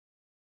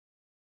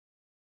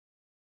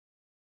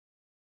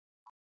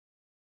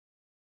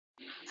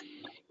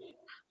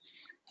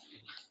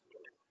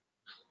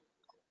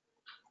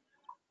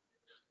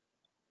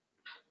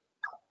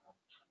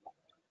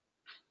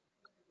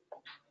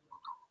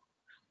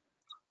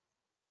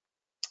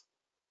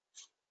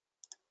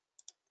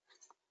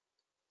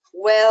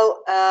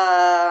Well,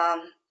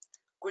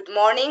 good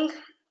morning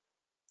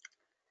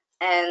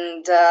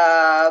and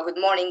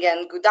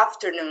good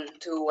afternoon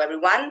to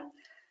everyone.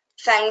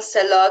 Thanks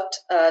a lot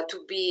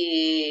to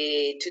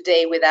be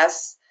today with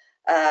us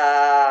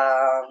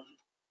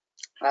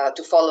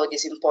to follow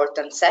this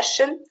important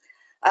session.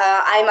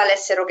 I'm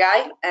Alessia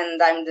Rogai,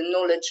 and I'm the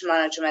Knowledge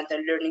Management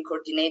and Learning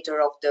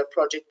Coordinator of the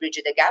project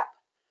Bridge the Gap.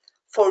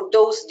 For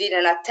those who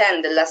didn't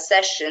attend the last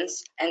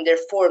sessions and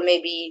therefore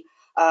maybe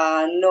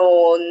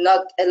know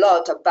not a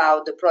lot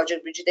about the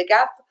project Bridge the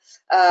Gap,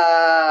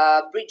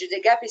 Bridge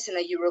the Gap is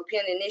a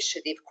European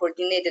initiative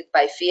coordinated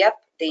by FIAP,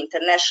 the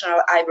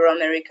International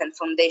Ibero-American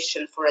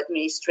Foundation for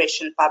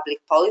Administration Public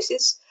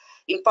Policies,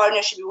 in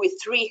partnership with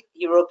 3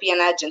 European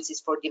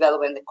agencies for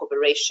development and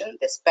cooperation,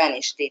 the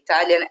Spanish, the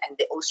Italian, and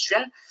the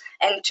Austrian,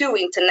 and 2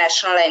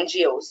 international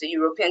NGOs, the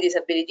European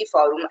Disability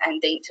Forum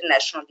and the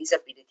International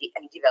Disability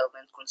and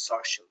Development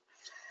Consortium.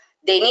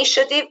 The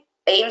initiative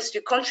aims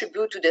to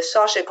contribute to the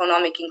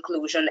socio-economic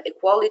inclusion,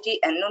 equality,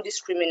 and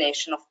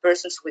non-discrimination of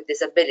persons with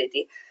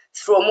disability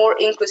through a more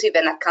inclusive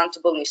and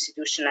accountable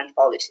institution and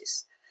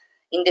policies.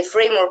 In the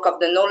framework of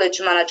the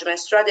knowledge management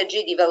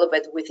strategy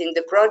developed within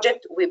the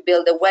project, we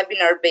build a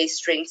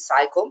webinar-based training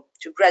cycle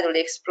to gradually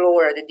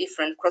explore the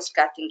different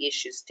cross-cutting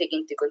issues taken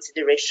into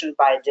consideration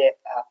by the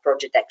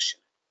project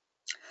action.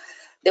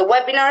 The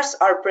webinars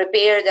are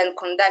prepared and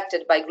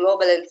conducted by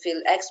global and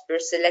field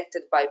experts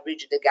selected by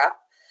Bridge the Gap.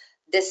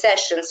 The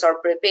sessions are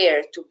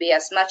prepared to be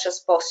as much as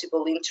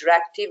possible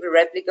interactive,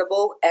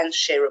 replicable, and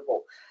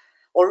shareable.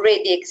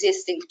 Already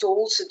existing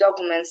tools,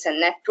 documents, and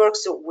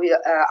networks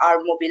are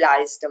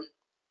mobilized.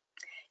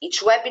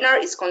 Each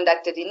webinar is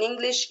conducted in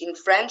English, in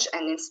French,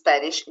 and in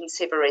Spanish in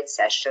separate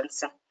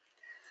sessions.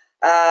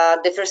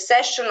 The first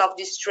session of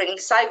this training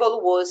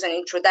cycle was an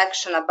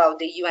introduction about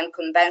the UN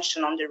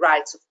Convention on the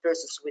Rights of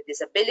Persons with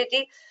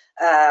Disability,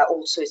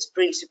 also its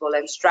principle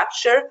and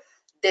structure.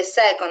 The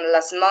second,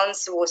 last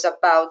month, was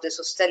about the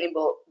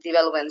Sustainable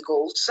Development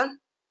Goals.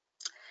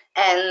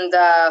 And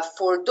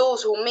for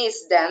those who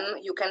missed them,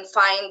 you can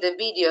find the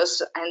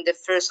videos and the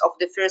first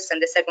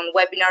and the second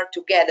webinar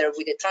together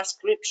with the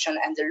transcription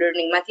and the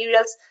learning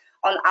materials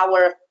on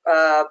our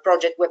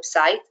project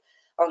website,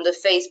 on the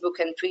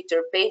Facebook and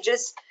Twitter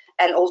pages,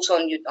 and also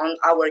on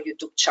our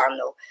YouTube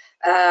channel.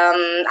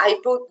 I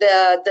put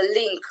the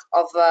link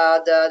of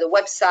the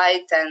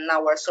website and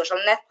our social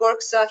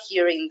networks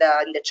here in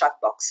the chat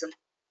box.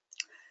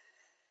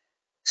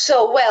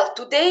 So, well,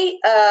 today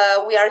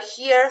we are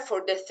here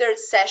for the third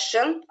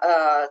session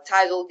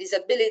titled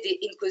Disability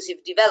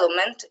Inclusive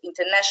Development,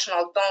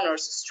 International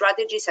Donors,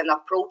 Strategies and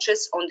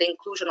Approaches on the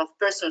Inclusion of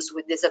Persons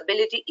with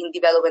Disability in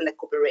Development and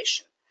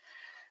Cooperation.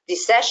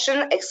 This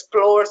session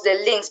explores the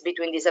links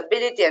between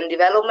disability and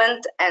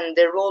development and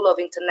the role of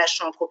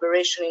international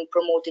cooperation in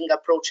promoting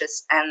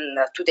approaches and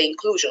to the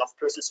inclusion of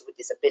persons with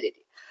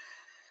disability.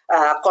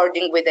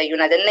 According with the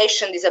United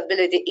Nations,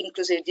 disability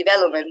inclusive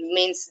development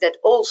means that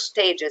all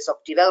stages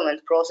of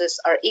development process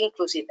are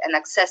inclusive and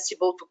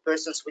accessible to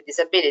persons with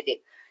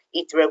disability.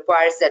 It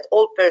requires that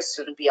all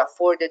persons be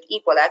afforded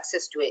equal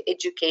access to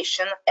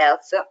education,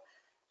 health,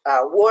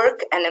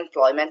 work and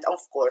employment,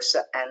 of course,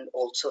 and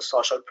also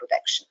social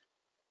protection.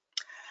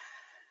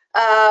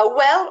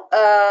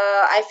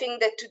 I think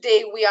that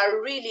today we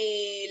are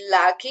really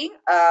lucky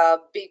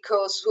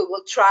because we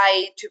will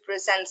try to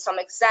present some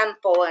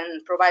example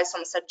and provide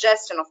some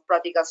suggestion of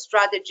practical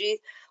strategies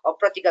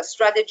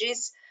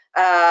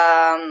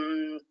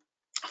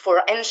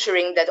for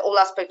ensuring that all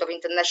aspects of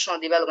international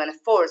development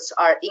efforts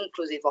are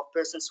inclusive of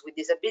persons with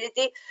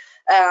disability.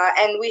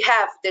 And we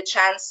have the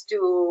chance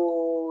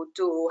to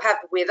have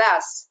with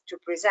us to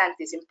present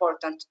this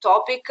important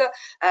topic,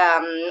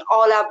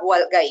 Ola Abu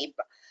Alghaib.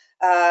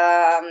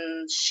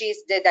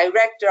 She's the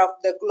director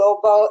of the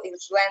Global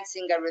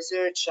Influencing and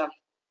Research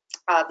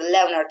at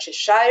Leonard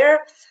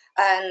Cheshire,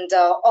 and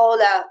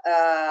Ola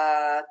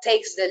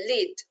takes the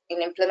lead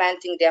in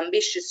implementing the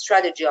ambitious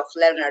strategy of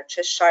Leonard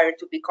Cheshire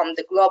to become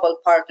the global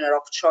partner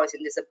of choice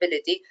in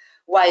disability,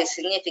 while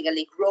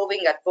significantly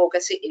growing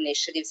advocacy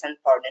initiatives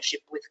and partnership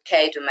with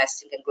key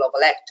domestic and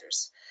global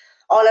actors.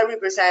 Ola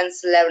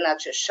represents Leonard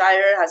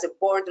Cheshire as a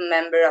board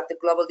member of the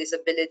Global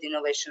Disability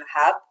Innovation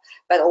Hub,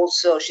 but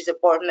also she's a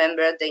board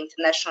member of the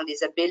International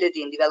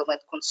Disability and Development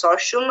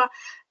Consortium,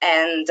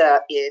 and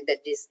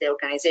that is the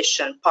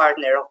organization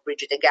partner of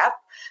Bridge the Gap,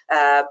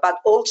 but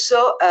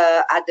also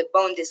at the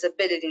Bond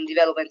Disability and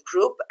Development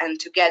Group and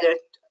Together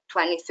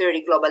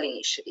 2030 Global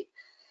Initiative.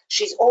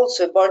 She's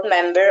also a board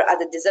member at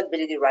the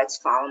Disability Rights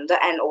Fund,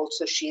 and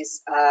also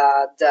she's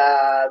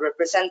the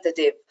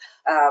representative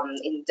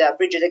in the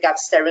Bridge the Gap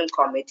Steering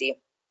Committee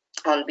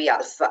on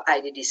behalf of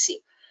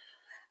IDDC.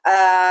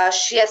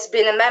 She has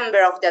been a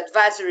member of the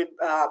advisory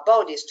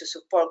bodies to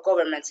support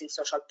governments in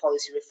social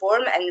policy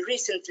reform and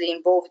recently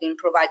involved in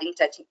providing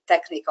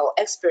technical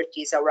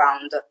expertise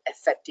around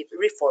effective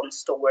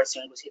reforms towards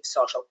inclusive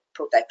social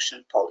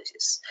protection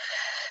policies.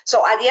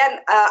 So at the end,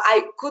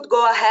 I could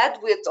go ahead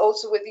with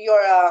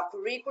your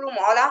curriculum,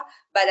 Ola,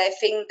 but I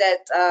think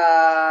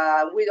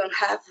that we don't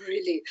have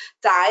really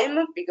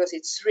time because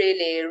it's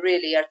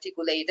really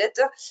articulated.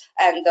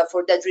 And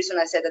for that reason,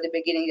 I said at the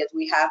beginning that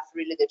we have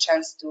really the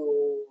chance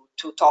to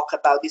talk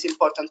about this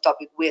important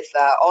topic with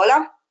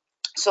Ola.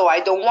 So I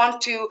don't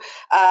want to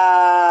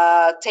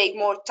take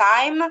more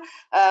time.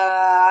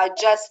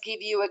 Just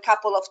give you a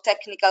couple of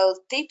technical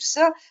tips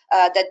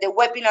that the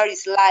webinar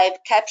is live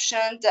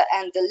captioned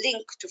and the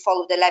link to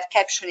follow the live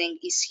captioning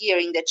is here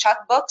in the chat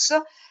box.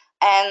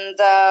 And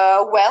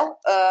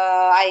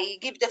I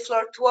give the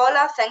floor to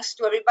Ola. Thanks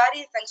to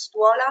everybody. Thanks to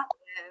Ola.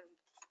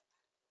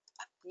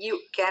 You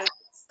can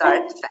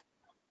start.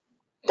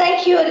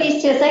 Thank you,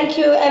 Alicia. Thank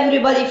you,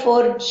 everybody,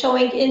 for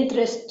showing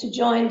interest to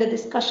join the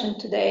discussion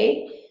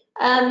today.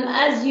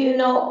 As you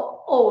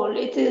know all,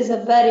 it is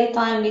a very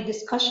timely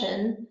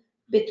discussion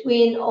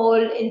between all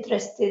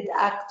interested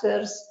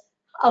actors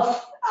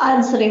of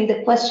answering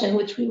the question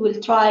which we will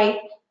try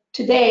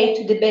today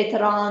to debate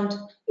around.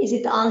 Is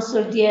it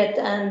answered yet?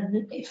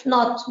 And if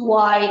not,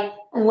 why?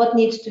 And what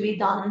needs to be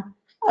done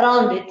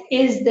around it?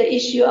 Is the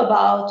issue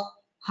about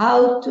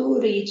how to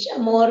reach a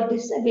more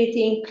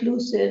disability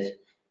inclusive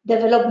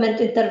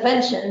development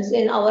interventions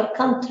in our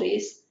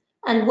countries,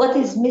 and what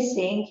is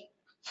missing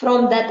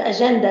from that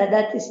agenda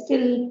that is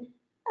still,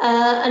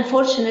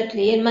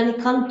 unfortunately, in many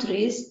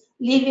countries,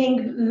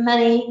 leaving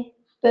many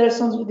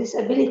persons with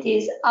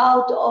disabilities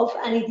out of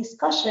any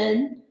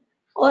discussion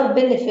or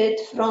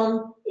benefit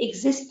from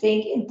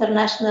existing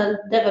international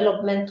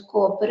development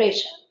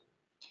cooperation.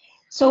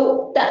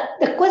 So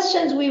the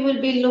questions we will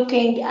be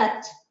looking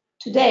at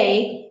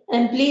today,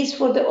 and please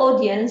for the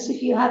audience,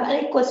 if you have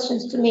any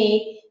questions to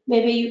me,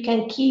 maybe you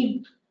can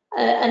keep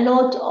a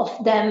note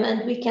of them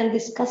and we can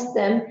discuss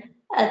them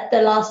at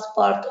the last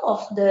part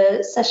of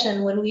the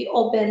session when we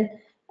open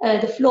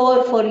the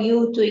floor for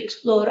you to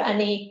explore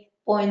any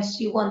points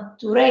you want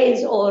to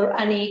raise or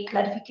any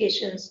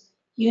clarifications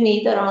you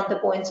need around the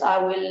points I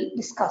will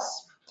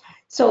discuss.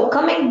 So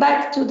coming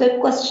back to the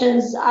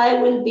questions, I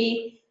will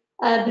be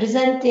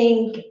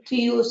presenting to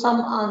you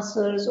some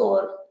answers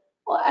or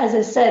as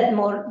I said,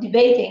 more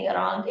debating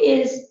around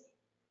is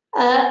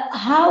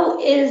how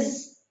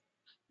is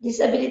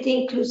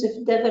disability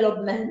inclusive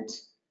development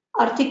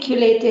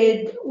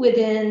articulated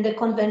within the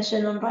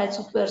Convention on Rights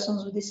of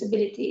Persons with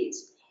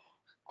Disabilities?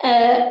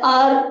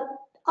 Are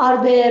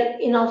there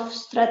enough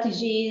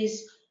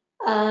strategies,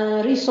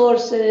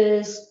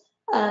 resources,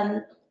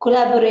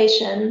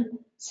 collaboration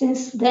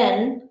since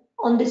then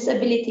on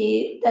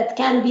disability that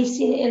can be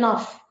seen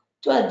enough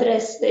to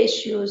address the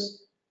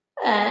issues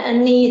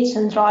and needs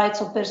and rights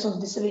of persons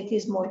with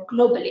disabilities more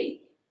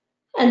globally?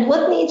 And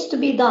what needs to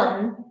be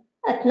done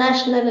at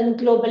national and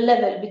global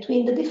level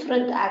between the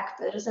different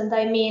actors, and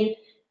I mean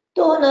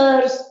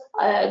donors,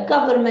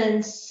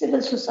 governments,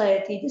 civil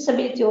society,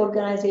 disability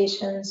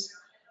organizations,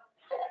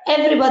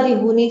 everybody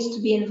who needs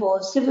to be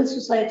involved, civil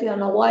society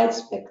on a wide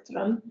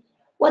spectrum,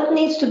 what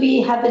needs to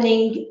be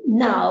happening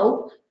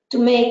now to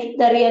make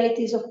the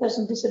realities of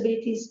persons with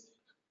disabilities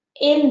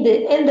in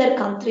their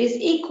countries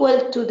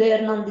equal to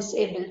their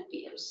non-disabled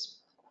peers.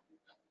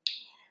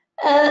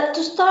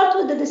 To start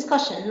with the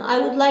discussion, I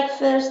would like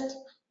first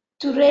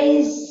to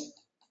raise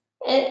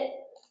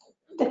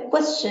the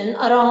question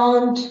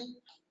around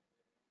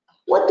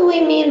what do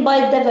we mean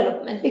by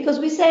development? Because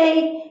we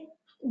say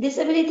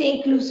disability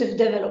inclusive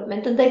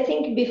development, and I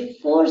think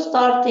before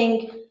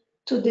starting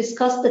to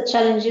discuss the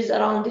challenges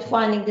around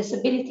defining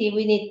disability,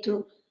 we need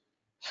to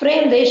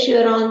frame the issue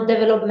around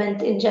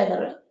development in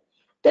general.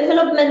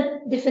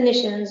 Development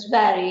definitions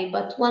vary,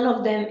 but one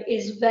of them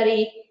is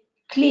very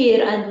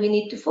clear and we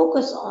need to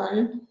focus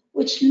on,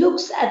 which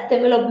looks at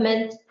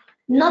development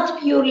not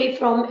purely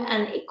from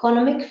an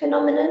economic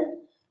phenomenon,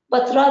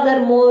 but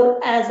rather more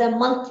as a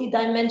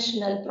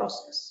multidimensional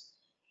process,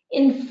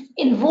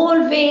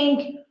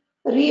 involving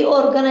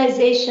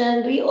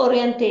reorganization,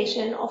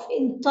 reorientation of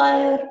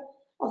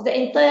the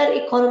entire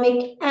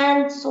economic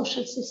and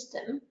social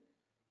system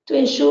to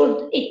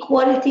ensure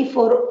equality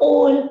for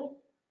all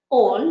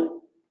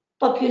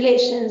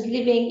populations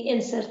living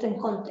in certain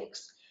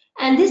contexts.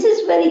 And this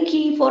is very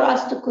key for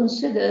us to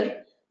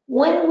consider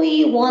when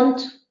we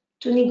want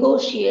to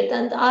negotiate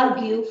and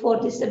argue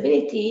for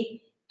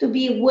disability to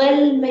be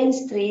well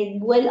mainstreamed,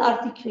 well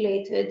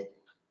articulated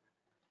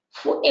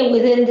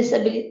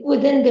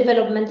within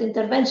development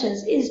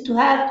interventions, is to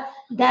have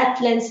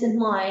that lens in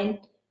mind,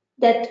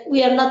 that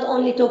we are not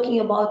only talking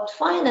about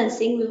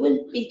financing, we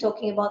will be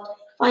talking about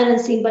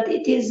financing, but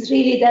it is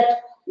really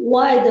that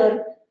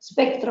wider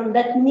spectrum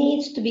that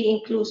needs to be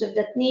inclusive,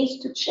 that needs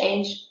to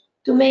change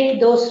to make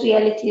those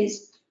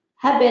realities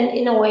happen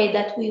in a way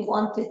that we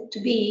want it to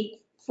be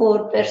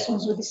for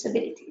persons with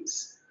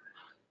disabilities.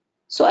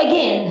 So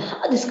again,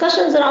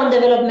 discussions around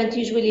development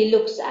usually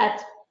looks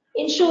at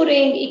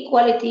ensuring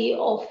equality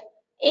of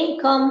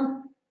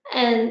income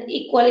and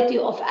equality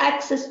of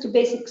access to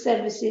basic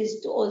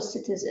services to all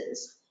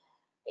citizens.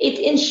 It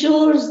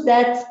ensures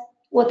that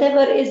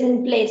whatever is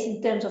in place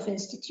in terms of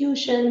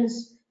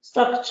institutions,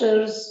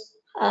 structures,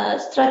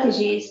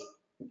 strategies,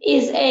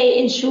 is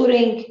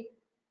ensuring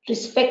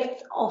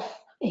respect of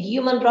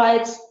human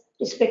rights,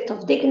 respect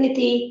of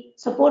dignity,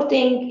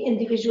 supporting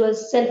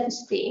individuals'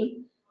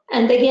 self-esteem.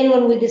 And again,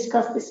 when we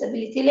discuss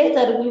disability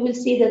later, we will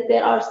see that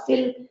there are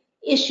still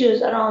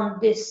issues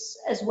around this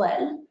as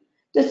well.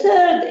 The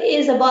third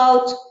is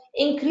about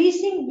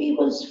increasing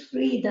people's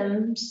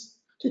freedoms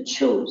to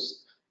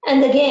choose.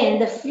 And again,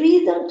 the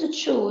freedom to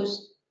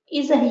choose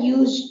is a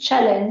huge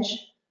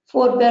challenge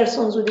for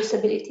persons with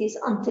disabilities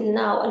until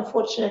now,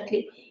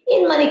 unfortunately,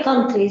 in many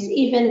countries,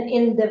 even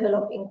in the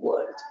developing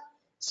world.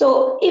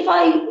 So if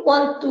I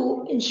want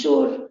to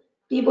ensure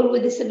people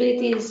with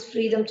disabilities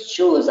freedom to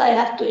choose, I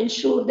have to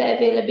ensure the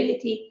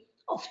availability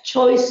of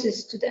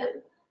choices to them.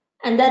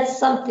 And that's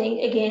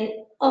something,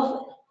 again,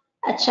 of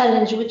a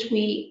challenge which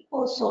we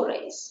also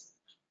raise.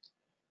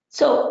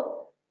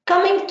 So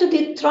coming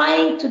to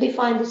trying to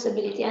define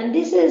disability, and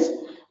this is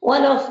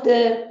one of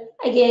the,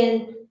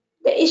 again,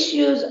 the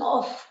issues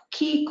of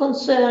key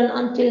concern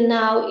until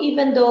now,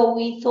 even though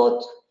we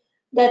thought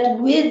that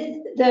with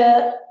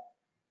the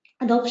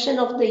adoption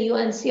of the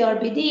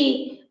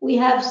UNCRPD, we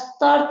have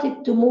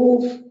started to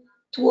move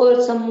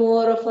towards a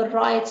more of a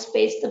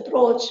rights-based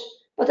approach,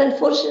 but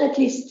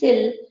unfortunately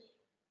still,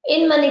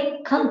 in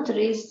many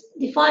countries,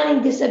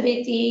 defining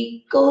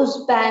disability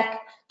goes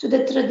back to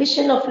the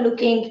tradition of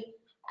looking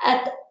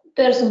at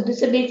person with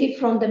disability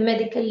from the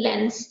medical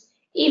lens,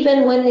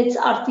 even when it's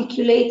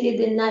articulated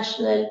in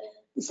national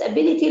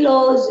disability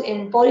laws,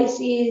 in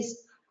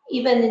policies,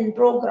 even in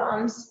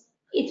programs.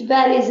 It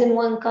varies in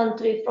one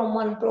country from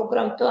one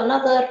program to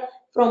another,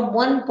 from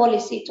one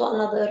policy to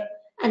another,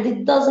 and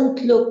it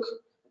doesn't look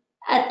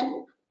at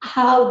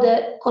how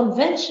the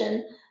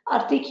convention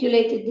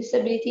articulated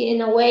disability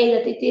in a way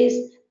that it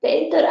is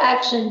the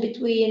interaction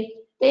between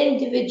the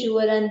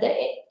individual and the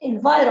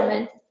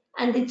environment,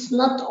 and it's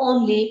not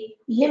only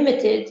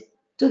limited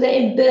to the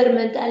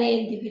impairment an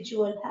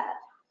individual has.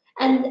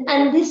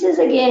 And this is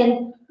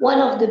again one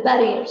of the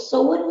barriers.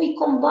 So when we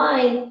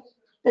combine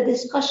the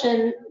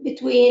discussion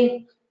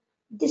between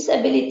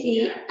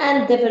disability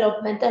and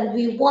development, and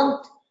we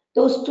want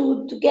those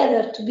two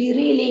together to be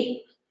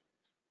really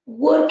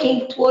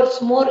working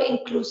towards more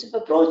inclusive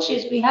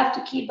approaches, we have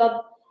to keep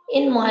up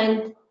in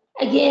mind,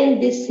 again,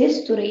 this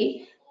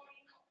history,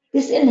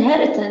 this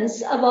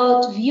inheritance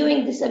about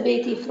viewing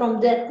disability from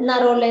that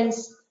narrow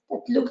lens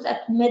that looked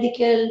at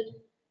medical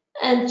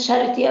and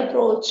charity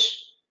approach.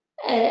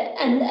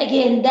 And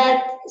again,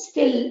 that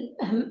still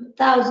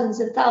thousands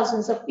and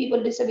thousands of people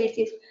with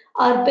disabilities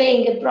are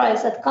paying a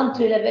price at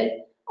country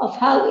level of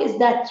how is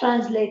that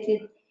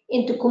translated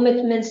into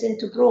commitments,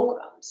 into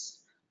programs.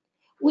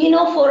 We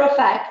know for a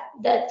fact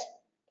that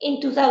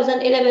in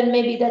 2011,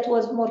 maybe that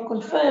was more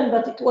confirmed,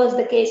 but it was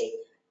the case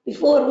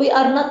before. We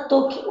are not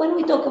talking, when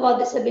we talk about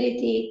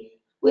disability,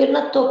 we're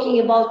not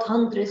talking about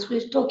hundreds,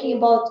 we're talking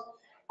about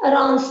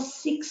around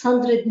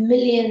 600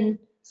 million,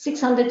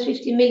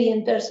 650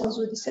 million persons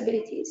with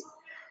disabilities,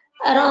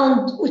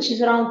 which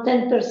is around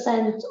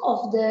 10%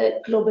 of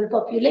the global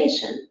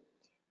population.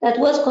 That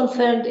was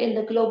confirmed in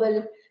the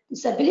Global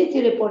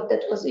Disability Report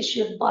that was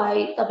issued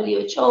by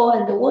WHO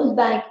and the World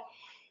Bank.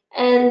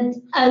 And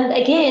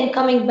again,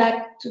 coming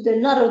back to the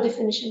narrow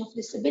definition of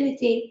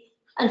disability,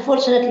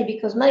 unfortunately,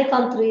 because many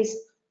countries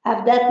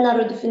have that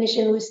narrow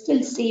definition, we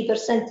still see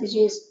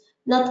percentages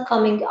not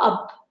coming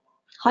up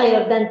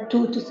higher than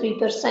 2 to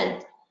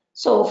 3%.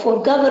 So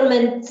for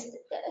government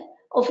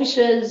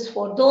officials,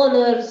 for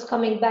donors,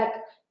 coming back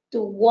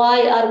to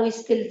why are we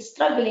still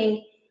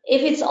struggling,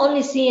 if it's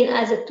only seen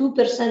as a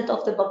 2%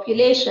 of the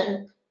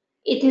population,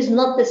 it is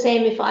not the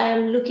same if I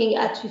am looking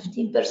at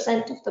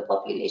 15% of the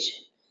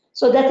population.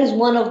 So that is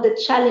one of the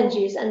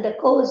challenges and the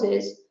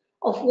causes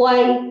of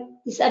why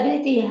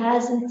disability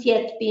hasn't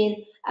yet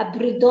been a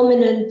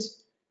predominant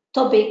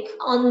topic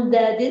on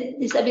the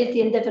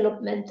disability and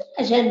development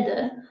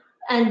agenda,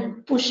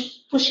 and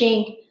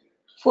pushing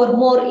for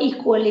more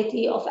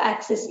equality of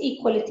access,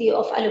 equality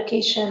of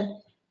allocation,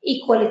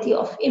 equality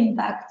of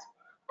impact.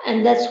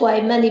 And that's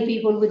why many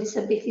people with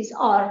disabilities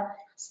are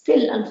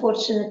still,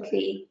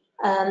 unfortunately,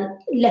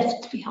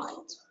 left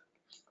behind.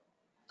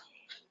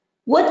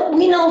 What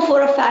we know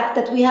for a fact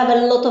that we have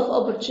a lot of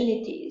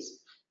opportunities.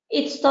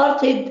 It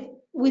started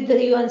with the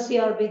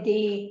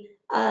UNCRPD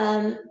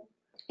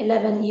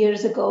 11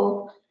 years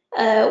ago,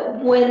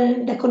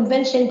 when the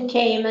convention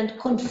came and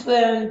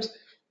confirmed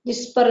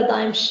this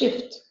paradigm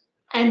shift.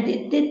 And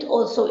it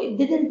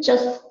didn't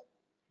just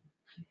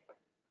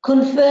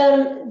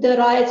confirm the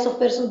rights of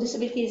persons with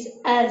disabilities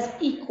as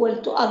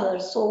equal to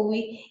others. So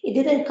it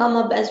didn't come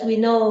up, as we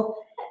know,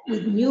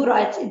 with new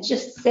rights. It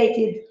just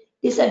stated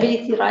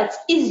disability rights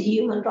is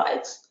human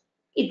rights.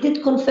 It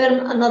did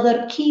confirm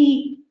another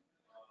key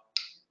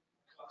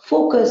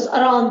focus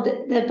around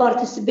the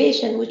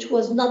participation, which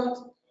was not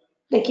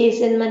the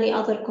case in many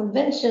other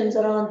conventions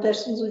around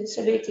persons with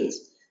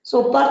disabilities.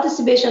 So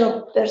participation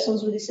of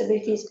persons with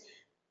disabilities,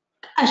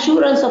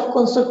 assurance of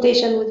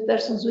consultation with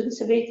persons with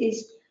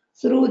disabilities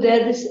through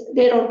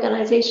their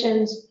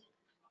organizations,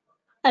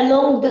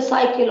 along the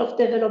cycle of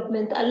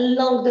development,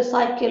 along the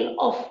cycle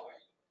of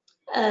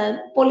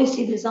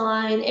policy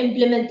design,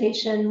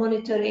 implementation,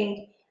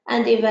 monitoring,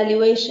 and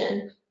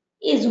evaluation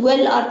is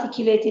well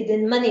articulated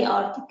in many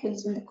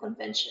articles in the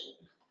convention.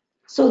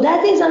 So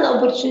that is an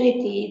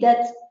opportunity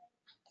that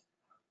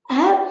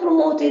have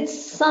promoted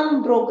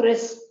some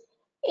progress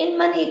in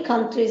many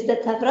countries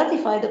that have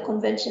ratified the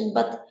convention,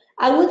 but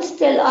I would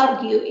still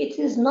argue it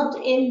is not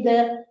in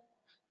the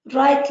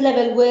right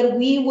level where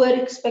we were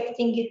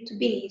expecting it to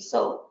be.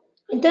 So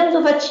in terms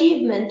of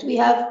achievement, we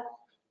have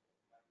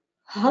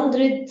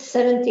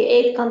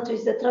 178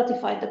 countries that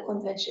ratified the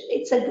convention.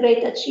 It's a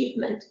great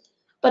achievement,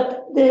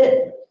 but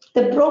the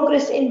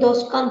progress in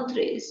those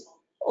countries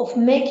of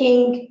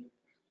making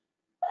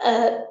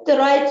the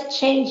right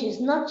changes,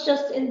 not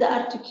just in the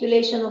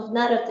articulation of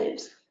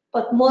narratives,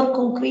 but more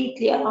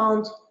concretely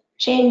around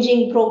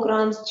changing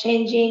programs,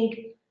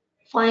 changing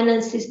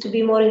finances to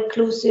be more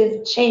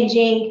inclusive,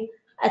 changing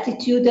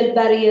attitudinal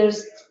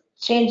barriers,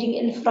 changing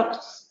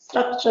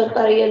infrastructure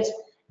barriers.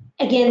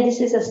 Again, this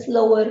is a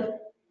slower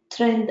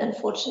trend,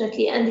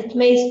 unfortunately, and it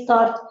may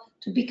start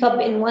to pick up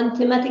in one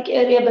thematic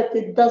area, but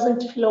it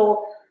doesn't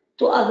flow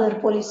to other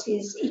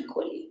policies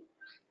equally.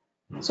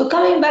 So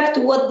coming back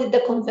to what did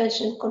the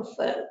convention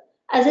confirm?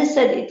 As I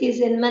said, it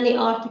is in many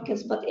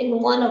articles, but in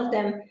one of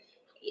them,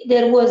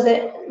 there was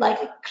a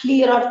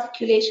clear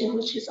articulation,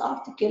 which is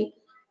Article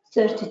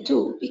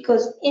 32,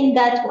 because in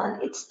that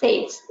one, it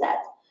states that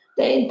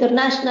the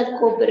international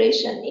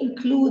cooperation,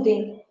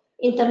 including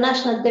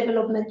international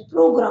development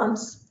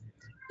programs,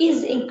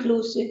 is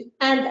inclusive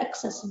and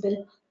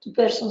accessible to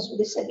persons with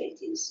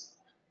disabilities.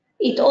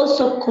 It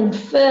also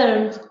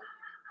confirmed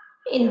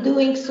in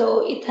doing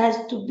so, it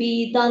has to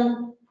be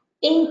done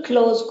in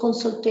close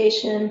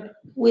consultation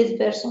with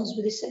persons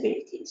with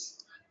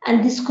disabilities.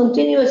 And this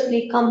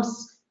continuously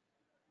comes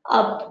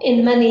up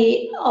in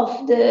many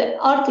of the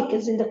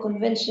articles in the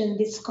convention,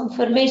 this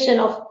confirmation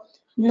of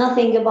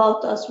nothing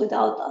about us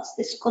without us,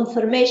 this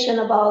confirmation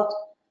about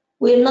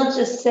we're not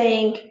just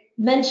saying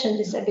mention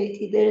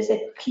disability, there is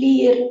a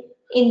clear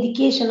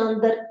indication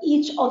under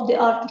each of the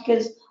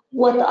articles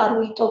what are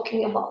we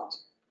talking about.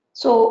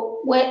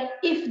 So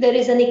if there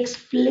is an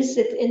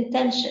explicit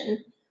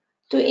intention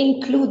to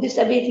include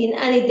disability in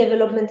any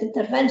development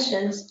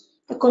interventions,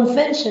 the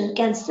convention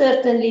can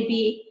certainly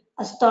be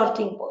a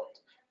starting point.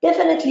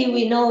 Definitely,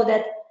 we know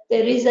that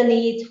there is a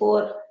need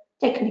for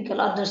technical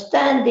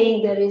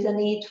understanding, there is a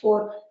need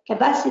for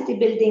capacity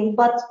building,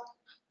 but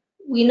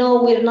we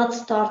know we're not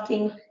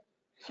starting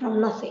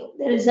from nothing.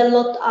 There is a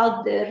lot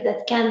out there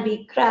that can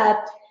be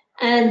grabbed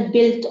and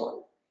built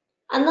on.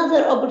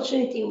 Another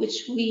opportunity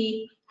which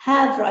we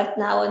have right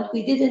now and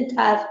we didn't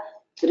have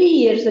 3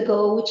 years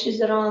ago, which is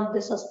around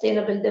the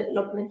Sustainable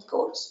Development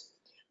Goals.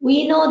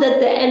 We know that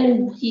the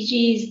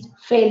MDGs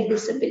failed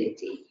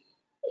disability.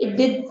 It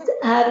did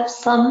have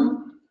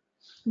some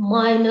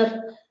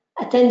minor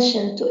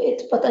attention to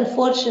it, but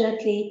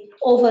unfortunately,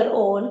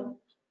 overall,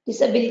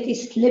 disability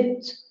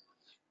slipped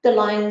the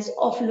lines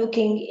of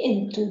looking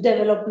into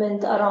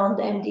development around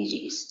the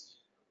MDGs.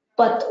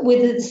 But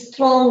with a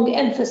strong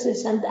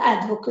emphasis and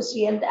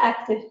advocacy and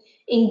active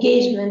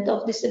engagement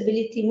of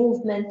disability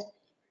movement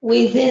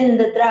within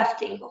the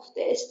drafting of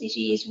the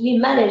SDGs, we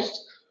managed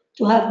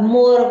to have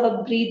more of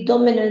a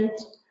predominant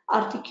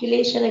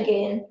articulation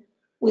again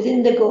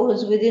within the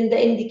goals, within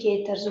the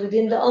indicators,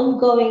 within the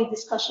ongoing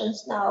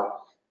discussions now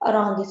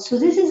around it. So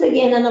this is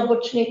again an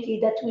opportunity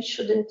that we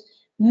shouldn't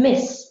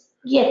miss.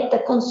 Yet the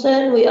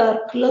concern, we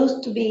are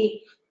close to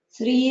be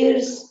 3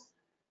 years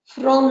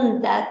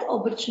from that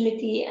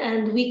opportunity,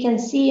 and we can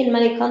see in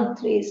many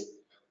countries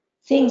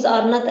things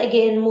are not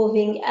again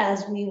moving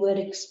as we were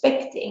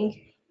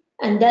expecting,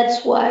 and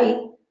that's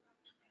why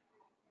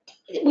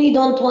we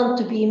don't want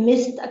to be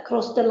missed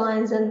across the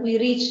lines and we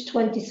reach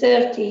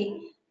 2030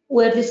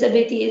 where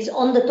disability is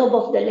on the top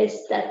of the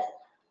list that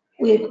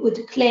we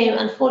would claim.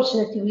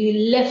 Unfortunately,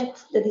 we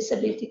left the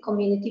disability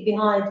community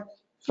behind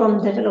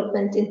from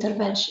development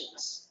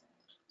interventions.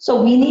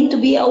 So we need to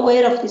be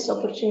aware of this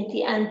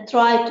opportunity and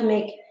try to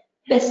make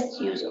best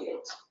use of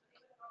it.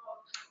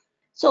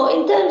 So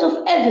in terms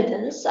of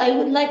evidence, I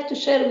would like to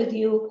share with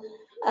you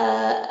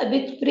a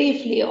bit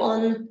briefly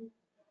on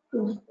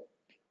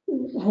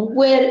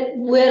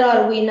where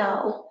are we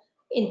now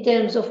in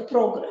terms of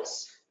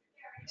progress.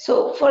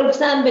 So for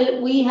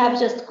example, we have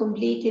just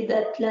completed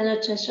at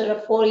Leonard Cheshire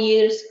a 4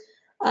 years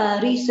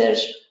research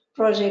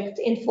project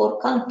in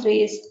 4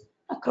 countries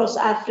across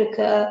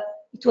Africa.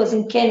 It was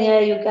in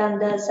Kenya,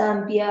 Uganda,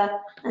 Zambia,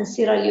 and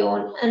Sierra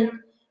Leone.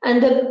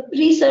 And the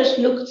research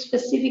looked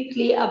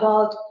specifically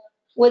about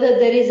whether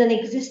there is an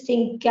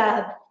existing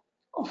gap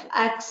of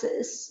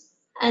access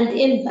and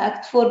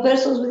impact for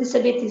persons with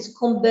disabilities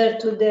compared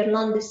to their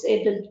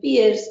non-disabled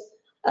peers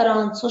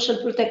around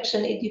social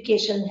protection,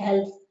 education,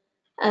 health,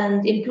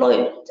 and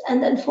employment.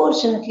 And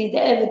unfortunately,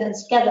 the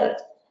evidence gathered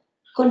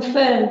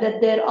confirmed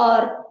that there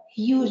are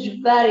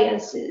huge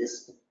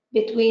variances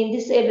between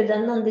disabled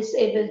and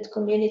non-disabled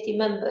community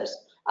members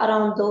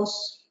around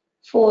those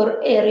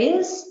 4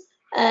 areas.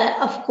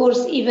 Of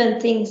course, even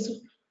things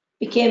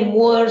became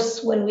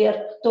worse when we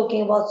are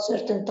talking about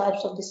certain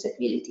types of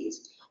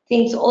disabilities.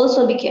 Things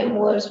also became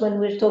worse when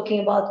we're talking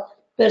about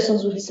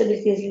persons with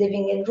disabilities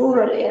living in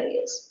rural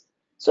areas.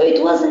 So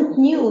it wasn't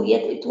new,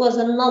 yet it was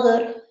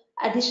another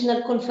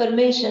additional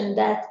confirmation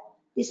that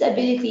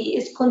disability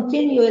is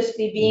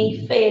continuously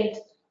being failed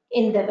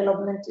in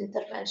development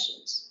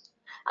interventions.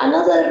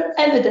 Another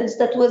evidence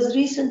that was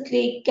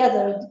recently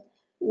gathered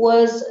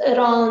was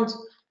around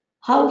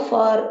how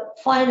far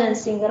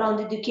financing around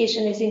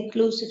education is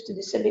inclusive to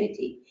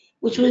disability,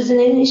 which was an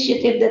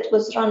initiative that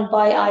was run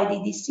by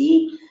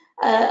IDDC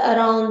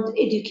around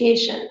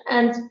education.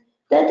 And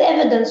that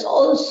evidence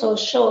also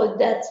showed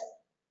that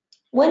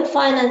when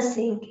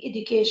financing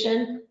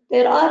education,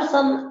 there are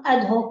some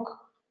ad hoc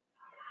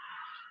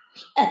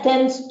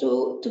attempts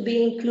to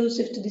be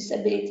inclusive to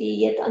disability,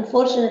 yet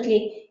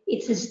unfortunately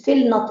it is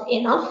still not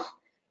enough,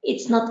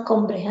 it's not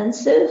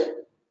comprehensive,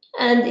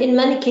 and in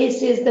many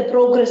cases the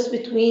progress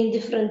between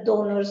different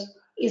donors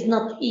is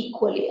not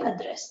equally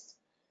addressed.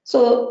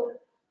 So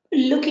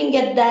looking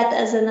at that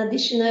as an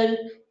additional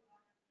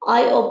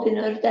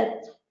eye-opener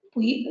that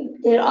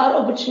there are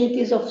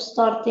opportunities of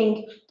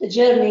starting the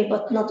journey,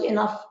 but not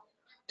enough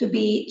to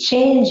be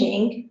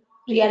changing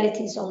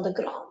realities on the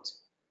ground.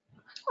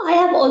 I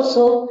have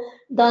also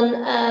done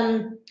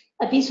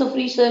a piece of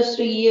research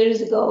 3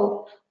 years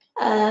ago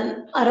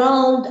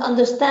around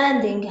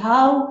understanding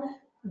how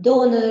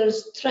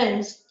donors'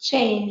 trends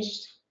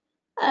changed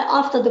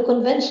after the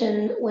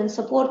convention when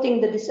supporting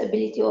the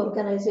disability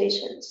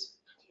organizations.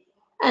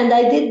 And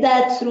I did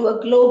that through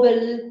a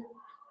global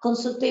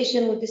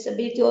consultation with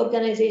disability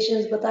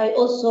organizations, but I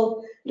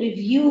also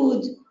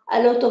reviewed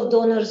a lot of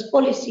donors'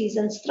 policies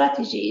and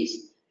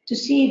strategies to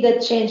see the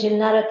change in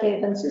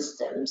narrative and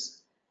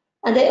systems.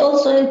 And I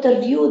also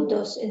interviewed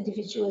those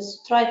individuals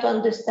to try to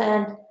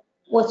understand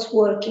what's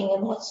working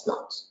and what's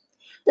not.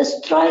 The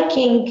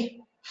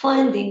striking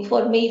finding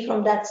for me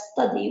from that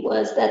study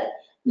was that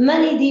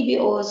many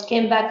DBOs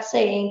came back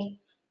saying,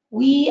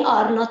 we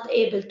are not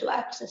able to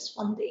access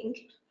funding.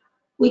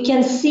 We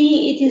can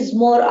see it is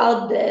more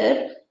out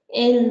there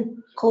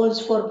in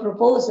calls for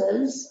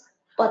proposals,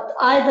 but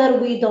either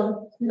we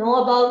don't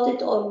know about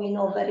it or we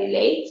know very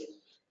late.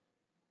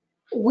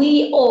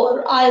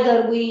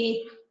 Either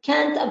we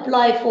can't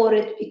apply for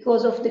it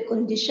because of the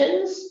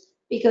conditions,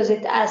 because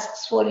it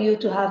asks for you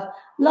to have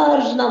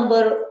large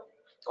number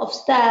of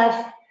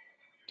staff,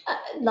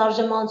 large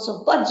amounts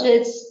of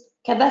budgets,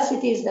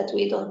 capacities that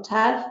we don't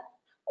have,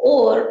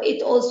 or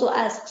it also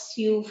asks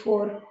you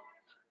for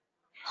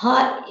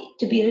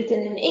to be written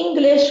in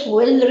English,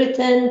 well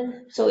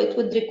written, so it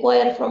would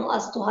require from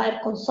us to hire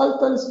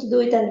consultants to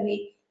do it, and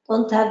we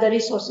don't have the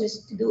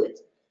resources to do it.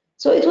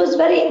 So it was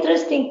very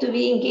interesting to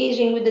be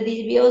engaging with the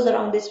DBOs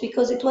around this,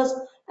 because it was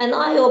an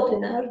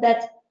eye-opener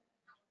that,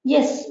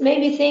 yes,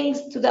 maybe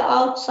things to the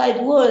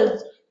outside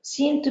world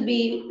seem to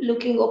be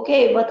looking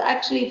okay, but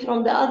actually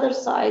from the other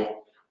side,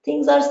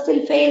 things are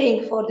still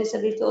failing for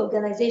disability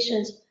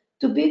organizations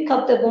to pick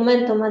up the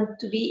momentum and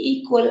to be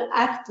equal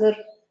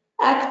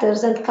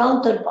actors and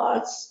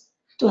counterparts,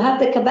 to have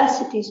the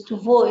capacities to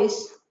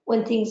voice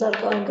when things are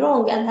going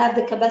wrong and have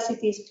the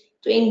capacities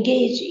to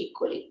engage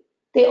equally.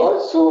 They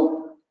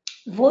also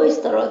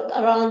voiced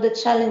around the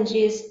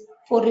challenges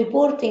for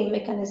reporting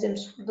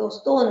mechanisms for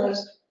those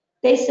donors.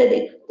 They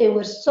said they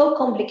were so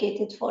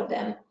complicated for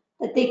them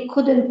that they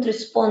couldn't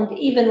respond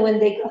even when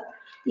they got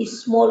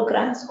these small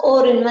grants,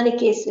 or in many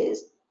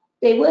cases,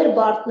 they were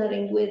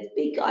partnering with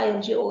big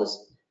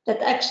INGOs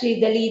that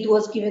actually the lead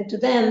was given to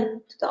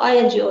them, to the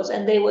INGOs,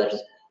 and they were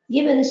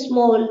given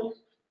small,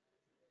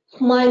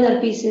 minor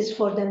pieces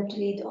for them to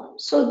lead on.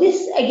 So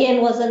this,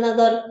 again, was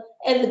another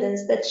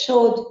evidence that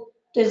showed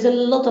there's a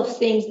lot of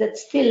things that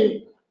still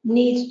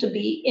need to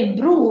be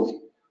improved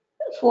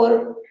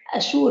for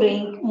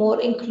assuring more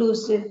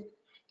inclusive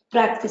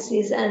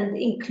practices and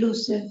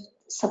inclusive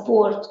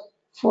support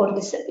for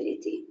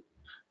disability.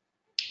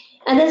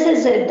 And as I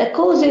said, the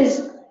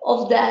causes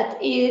of that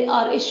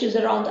are issues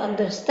around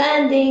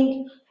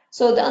understanding.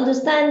 So the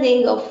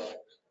understanding of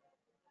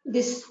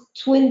this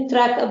twin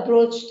track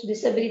approach to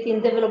disability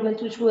and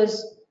development, which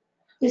was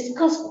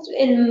discussed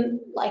in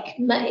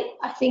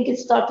I think it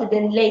started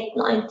in late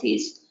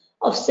 90s,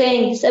 of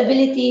saying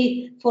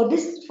disability, for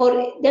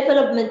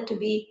development to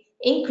be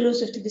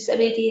inclusive to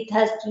disability, it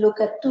has to look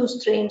at 2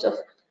 streams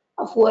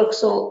of work.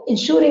 So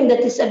ensuring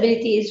that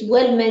disability is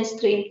well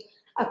mainstreamed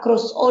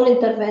across all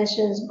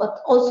interventions, but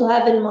also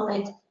have in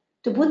mind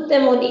to put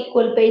them on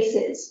equal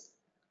basis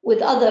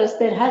with others.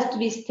 There has to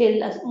be still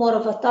more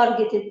of a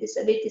targeted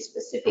disability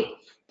specific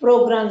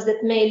programs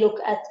that may look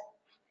at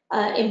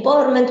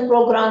empowerment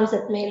programs,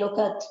 that may look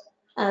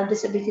at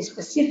disability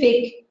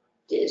specific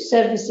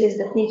services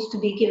that needs to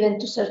be given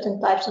to certain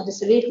types of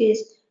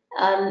disabilities,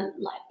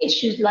 like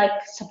issues like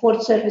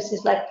support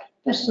services like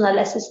personal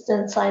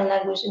assistant, sign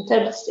language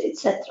interpreter,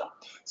 etc.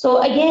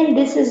 So again,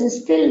 this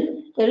is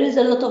still, there is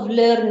a lot of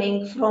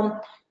learning from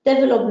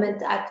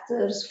development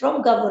actors,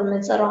 from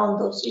governments around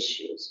those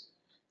issues.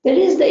 There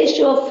is the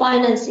issue of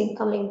financing,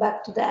 coming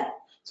back to that.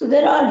 So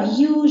there are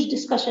huge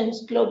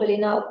discussions globally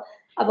now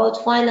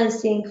about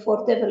financing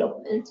for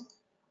development.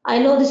 I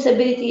know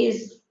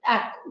disabilities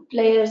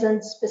players,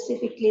 and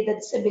specifically the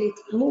disability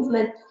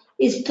movement,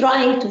 is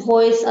trying to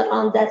voice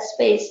around that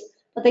space.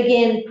 But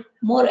again,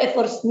 more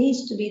efforts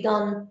needs to be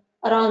done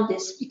around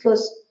this,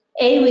 because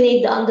A, we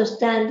need the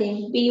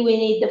understanding, B, we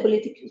need the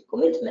political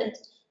commitment,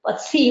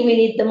 but C, we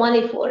need the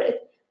money for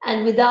it.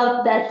 And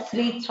without that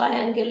three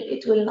triangle,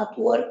 it will not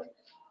work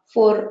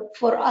for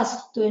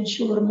us to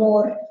ensure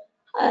more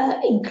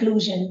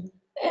inclusion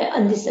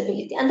and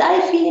disability. And I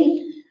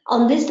feel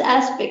on this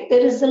aspect,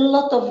 there is a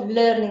lot of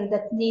learning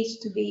that needs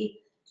to be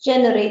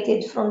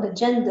generated from the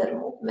gender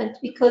movement,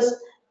 because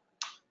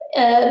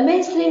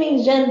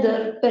mainstreaming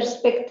gender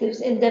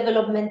perspectives in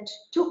development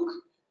took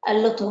a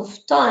lot of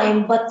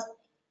time, but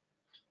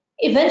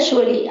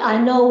eventually,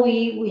 I know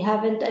we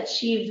haven't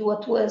achieved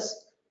what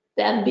was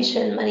the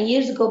ambition many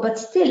years ago, but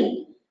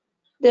still,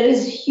 there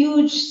is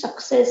huge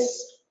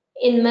success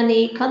in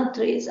many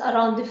countries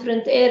around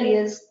different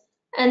areas.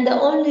 And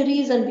the only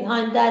reason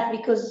behind that,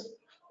 because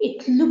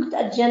it looked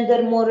at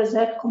gender more as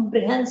a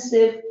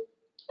comprehensive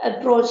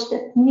approach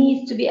that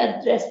needs to be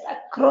addressed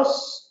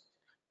across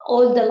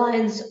all the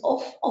lines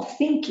of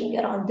thinking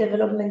around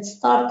development,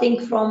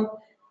 starting from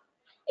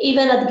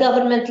even at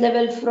government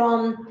level,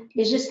 from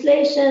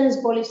legislations,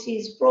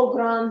 policies,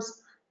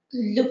 programs,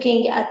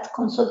 looking at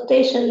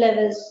consultation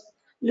levels,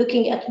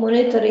 looking at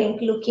monitoring,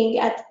 looking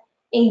at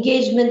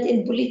engagement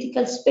in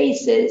political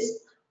spaces.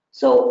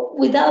 So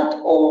without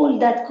all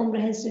that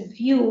comprehensive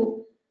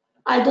view,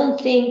 I don't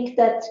think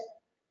that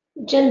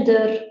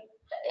gender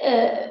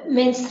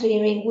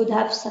mainstreaming would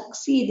have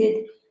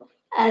succeeded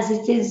as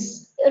it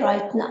is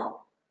right now.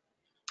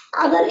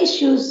 Other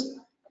issues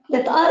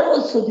that are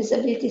also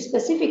disability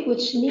specific,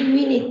 which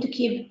we need to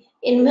keep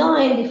in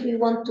mind if we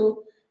want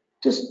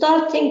to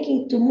start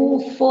thinking to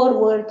move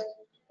forward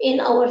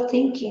in our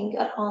thinking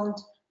around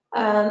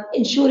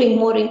ensuring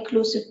more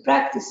inclusive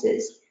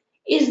practices,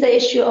 is the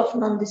issue of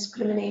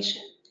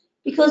non-discrimination.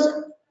 Because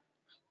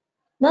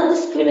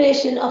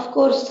non-discrimination, of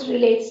course,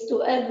 relates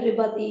to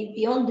everybody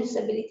beyond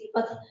disability,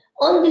 but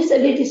on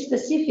disability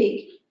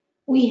specific,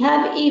 we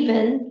have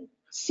even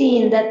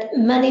seen that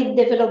many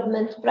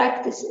development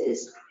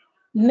practices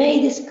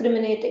may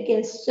discriminate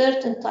against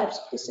certain types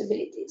of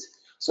disabilities.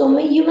 So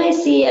you may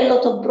see a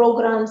lot of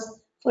programs,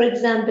 for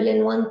example,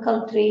 in one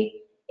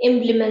country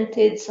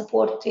implemented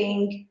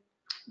supporting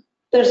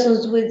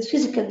persons with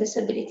physical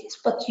disabilities,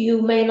 but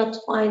you may not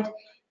find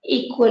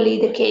equally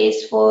the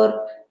case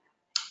for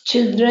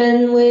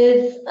children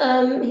with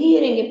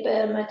hearing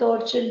impairment,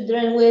 or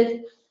children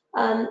with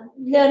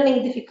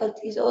learning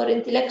difficulties or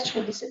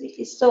intellectual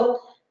disabilities. So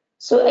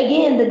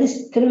again, the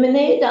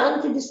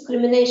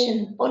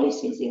anti-discrimination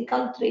policies in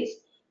countries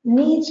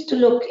needs to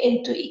look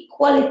into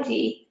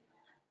equality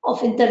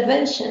of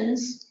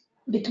interventions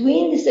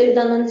between disabled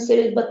and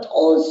non-disabled, but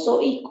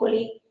also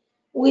equally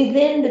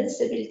within the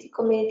disability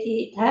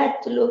community. It has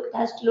to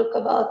look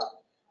about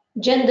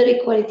gender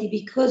equality,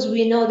 because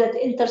we know that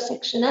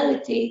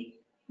intersectionality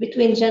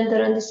between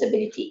gender and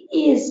disability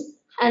is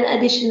an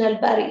additional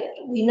barrier.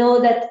 We know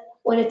that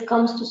when it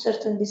comes to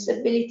certain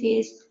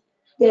disabilities,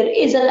 there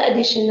is an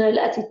additional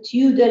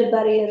attitudinal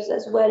barriers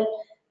as well,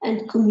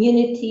 and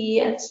community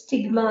and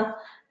stigma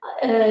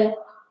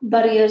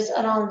barriers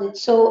around it.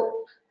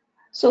 So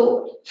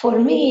for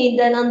me,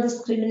 the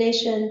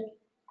non-discrimination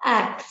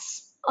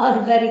acts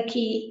are very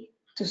key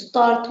to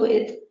start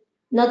with,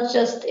 not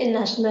just in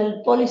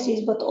national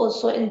policies, but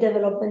also in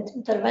development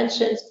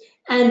interventions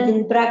and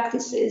in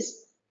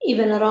practices,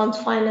 even around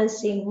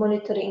financing,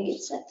 monitoring,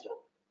 etc.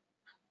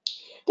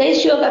 The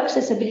issue of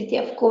accessibility,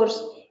 of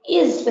course,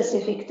 is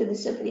specific to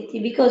disability,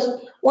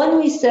 because when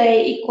we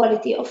say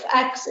equality of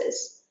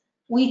access,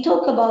 we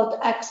talk about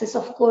access,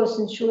 of course,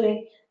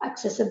 ensuring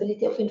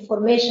accessibility of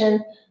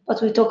information, but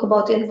we talk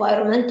about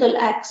environmental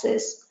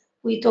access,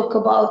 we talk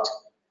about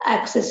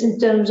access in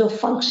terms of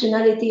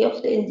functionality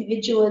of the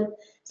individual.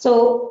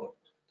 So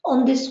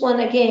on this one,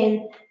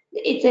 again,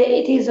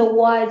 it is a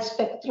wide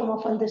spectrum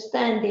of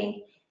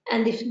understanding,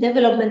 and if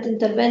development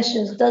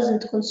interventions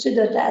doesn't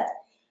consider that,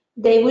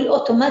 they will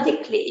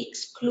automatically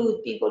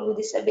exclude people with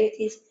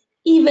disabilities,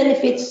 even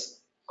if it's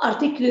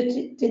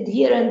articulated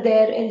here and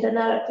there in the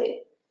narrative.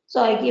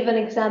 So I give an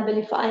example.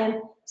 If I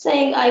am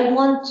saying I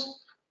want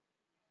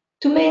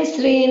to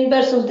mainstream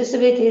persons with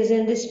disabilities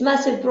in this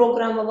massive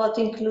program about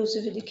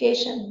inclusive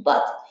education,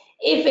 but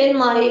if in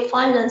my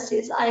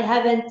finances I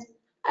haven't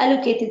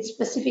allocated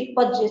specific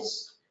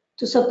budgets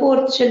to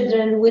support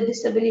children with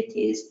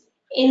disabilities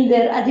in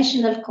their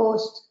additional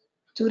cost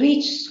to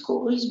reach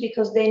schools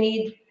because they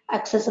need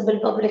accessible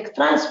public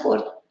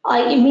transport,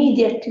 I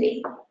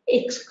immediately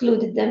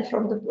excluded them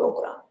from the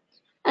program.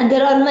 And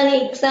there are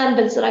many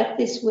examples like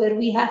this where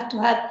we have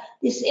to have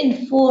this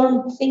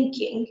informed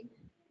thinking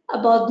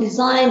about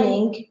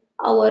designing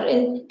our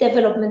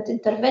development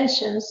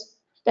interventions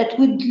that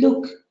would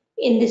look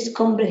in this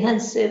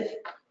comprehensive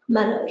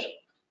manner.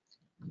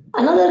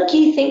 Another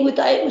key thing which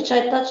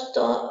I touched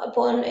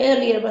upon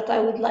earlier, but I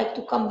would like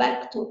to come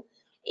back to,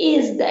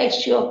 is the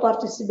issue of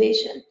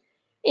participation.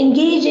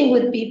 Engaging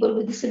with people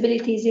with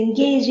disabilities,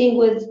 engaging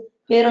with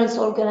parents'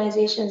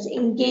 organizations,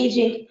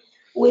 engaging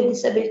with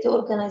disability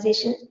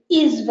organizations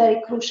is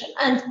very crucial.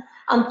 And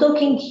I'm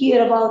talking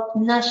here about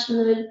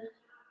national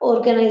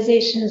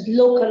organizations,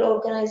 local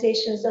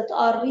organizations that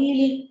are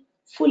really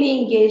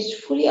fully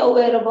engaged, fully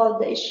aware about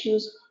the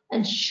issues,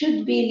 and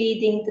should be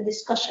leading the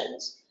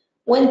discussions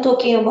when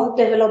talking about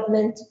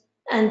development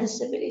and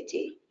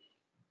disability.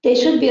 They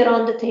should be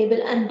around the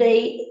table,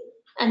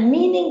 and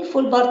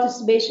meaningful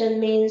participation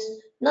means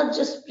not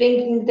just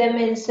bringing them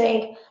in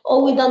saying,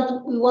 oh, we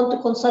want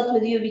to consult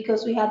with you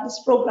because we have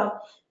this program.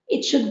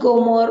 It should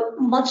go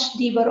much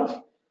deeper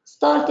of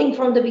starting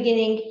from the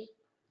beginning,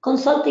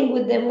 consulting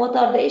with them what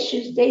are the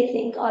issues they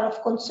think are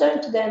of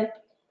concern to them,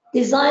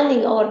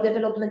 designing our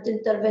development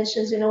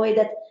interventions in a way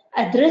that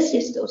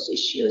addresses those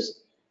issues,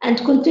 and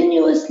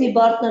continuously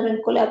partner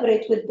and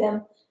collaborate with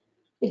them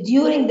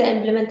during the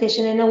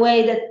implementation in a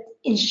way that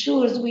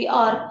ensures we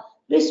are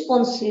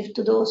responsive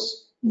to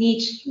those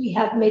needs we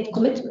have made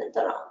commitment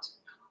around.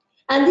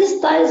 And this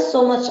ties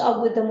so much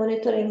up with the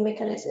monitoring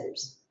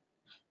mechanisms.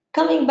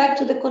 Coming back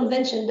to the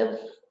convention,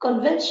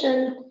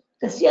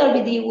 the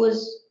CRPD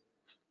was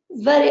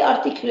very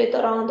articulate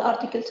around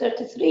Article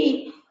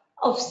 33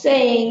 of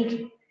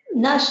saying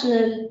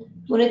national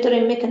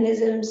monitoring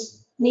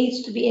mechanisms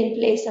needs to be in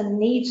place and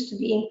needs to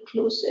be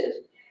inclusive.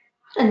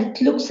 And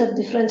it looks at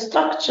different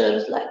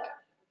structures like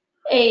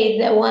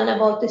the one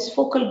about this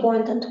focal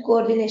point and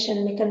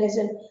coordination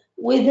mechanism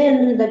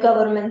within the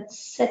government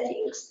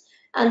settings.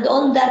 And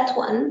on that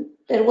one,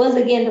 there was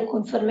again the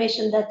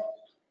confirmation that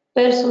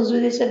persons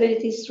with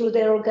disabilities through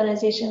their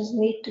organizations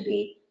need to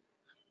be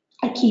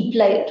a key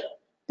player.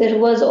 There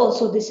was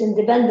also this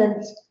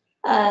independent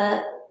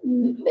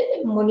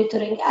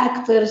monitoring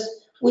actors,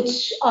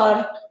 which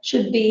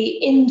should be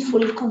in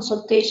full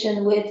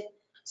consultation with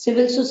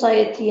civil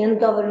society and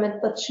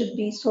government, but should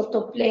be sort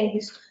of playing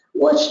this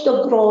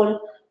watchdog role,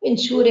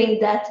 ensuring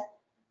that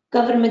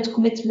government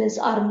commitments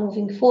are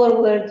moving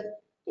forward,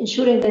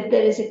 ensuring that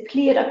there is a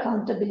clear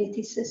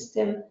accountability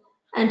system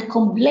and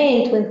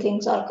complaint when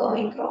things are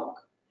going wrong.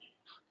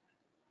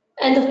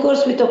 And of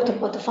course, we talked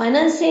about the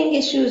financing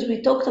issues,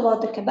 we talked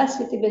about the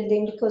capacity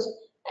building, because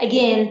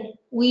again,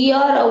 we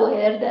are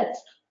aware that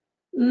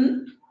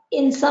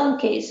in some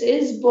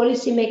cases,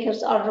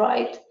 policymakers are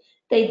right.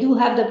 They do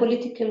have the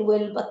political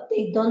will, but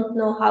they don't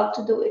know how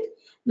to do it.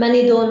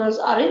 Many donors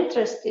are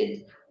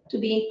interested to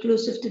be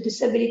inclusive to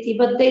disability,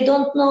 but they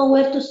don't know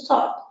where to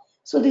start.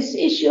 So this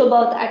issue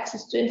about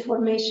access to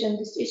information,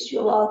 this issue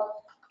about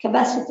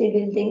capacity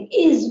building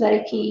is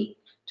very key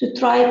to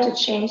try to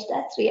change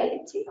that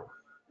reality.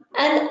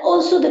 And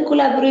also the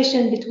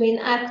collaboration between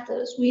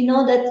actors. We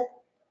know that,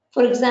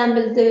 for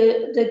example,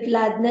 the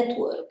GLAD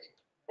network,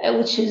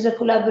 which is a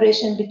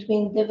collaboration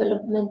between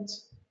development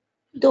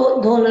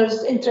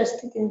donors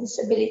interested in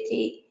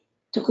disability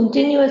to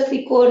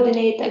continuously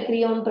coordinate,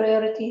 agree on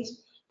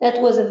priorities. That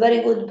was a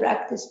very good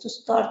practice to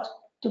start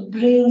to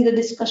bring the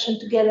discussion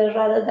together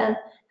rather than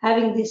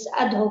having this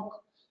ad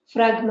hoc,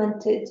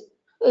 fragmented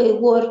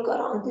work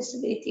around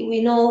disability. We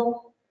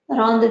know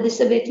around the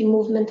disability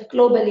movement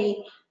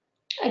globally,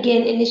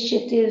 again,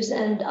 initiatives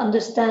and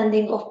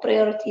understanding of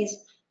priorities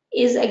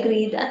is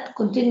agreed and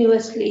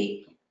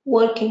continuously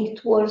working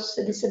towards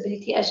the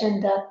disability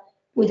agenda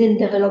within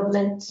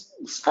development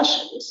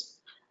discussions.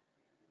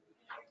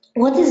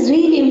 What is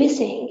really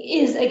missing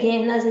is,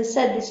 again, as I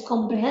said, this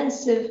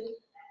comprehensive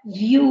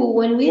view.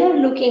 When we are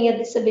looking at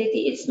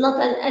disability, it's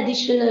not an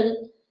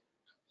additional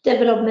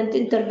development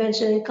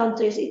intervention in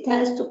countries. It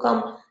has to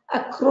come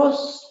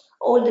across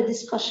all the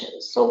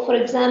discussions. So, for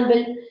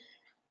example,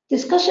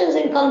 discussions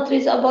in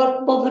countries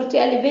about poverty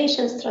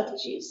alleviation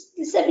strategies.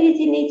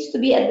 Disability needs to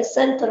be at the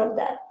center of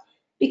that,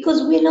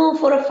 because we know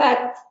for a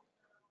fact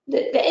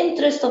that the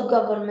interest of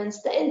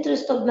governments, the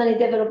interest of many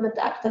development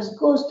actors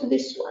goes to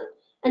this one.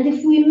 And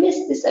if we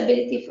miss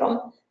disability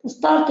from the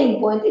starting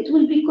point, it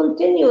will be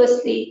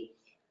continuously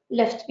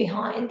left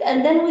behind.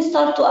 And then we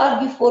start to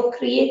argue for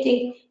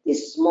creating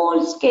these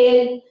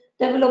small-scale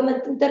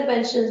development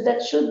interventions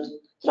that should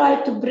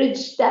try to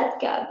bridge that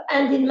gap.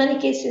 And in many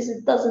cases,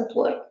 it doesn't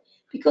work,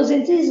 because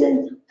it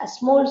isn't a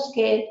small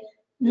scale,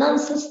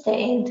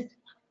 non-sustained,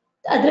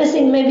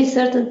 addressing maybe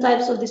certain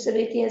types of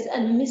disabilities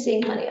and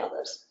missing many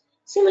others.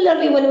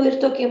 Similarly, when we're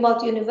talking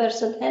about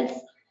universal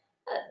health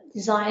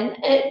design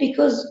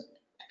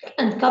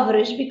and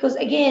coverage, because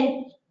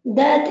again,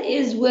 that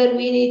is where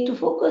we need to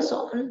focus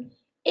on.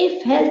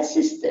 If health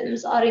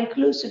systems are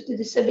inclusive to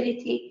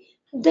disability,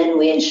 then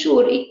we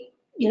ensure,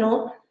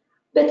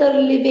 better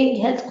living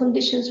health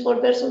conditions for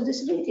persons with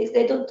disabilities.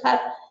 They don't have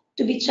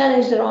to be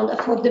challenged around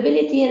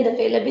affordability and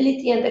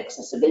availability and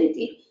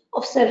accessibility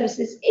of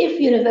services if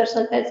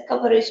universal health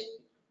coverage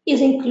is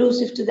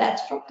inclusive to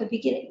that from the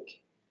beginning.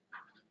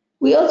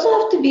 We also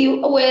have to be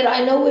aware,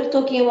 I know we're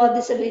talking about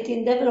disability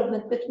in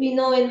development, but we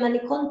know in many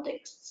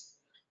contexts,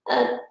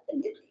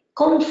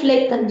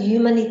 conflict and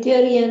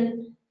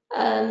humanitarian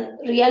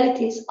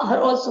realities are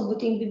also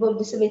putting people with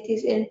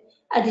disabilities in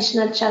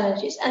additional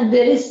challenges. And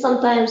there is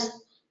sometimes,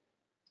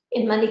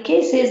 in many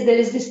cases, there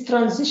is this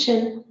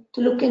transition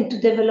to look into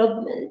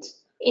development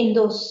in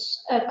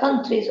those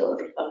countries or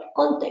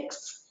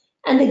contexts.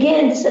 And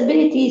again,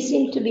 disabilities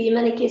seem to be, in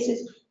many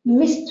cases,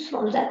 missed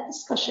from that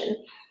discussion.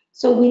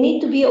 So we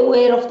need to be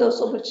aware of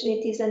those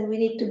opportunities, and we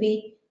need to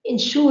be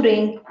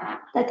ensuring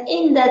that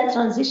in that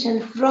transition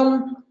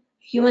from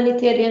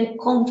humanitarian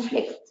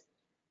conflict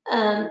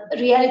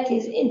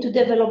realities into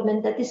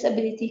development, that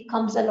disability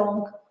comes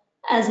along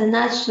as a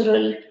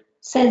natural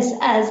sense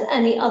as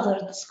any other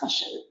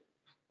discussion.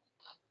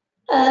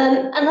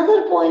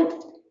 Another point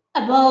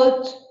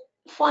about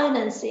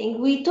financing,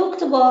 we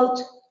talked about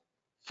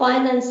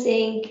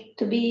financing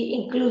to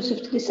be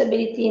inclusive to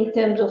disability in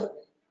terms of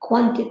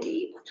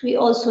quantity, but we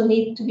also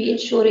need to be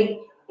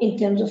ensuring in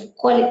terms of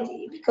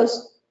quality,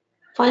 because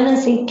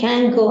financing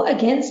can go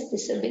against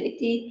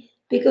disability.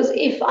 Because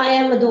if I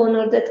am a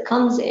donor that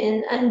comes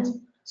in and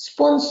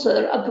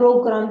sponsor a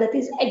program that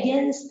is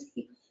against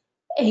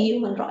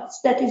human rights,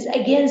 that is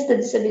against the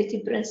disability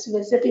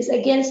principles, that is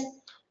against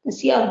the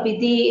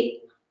CRPD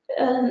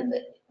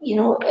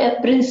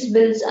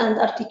principles and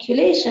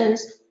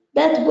articulations,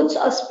 that puts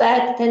us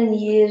back 10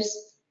 years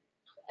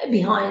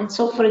behind.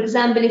 So for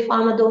example, if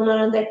I'm a donor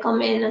and I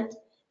come in and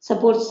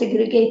support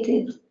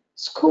segregated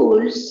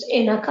schools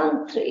in a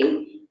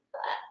country,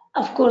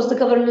 of course the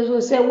government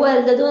will say,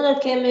 well, the donor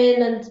came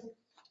in and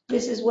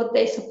this is what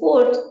they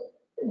support.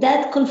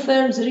 That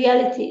confirms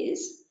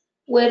realities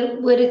where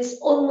it's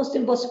almost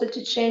impossible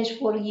to change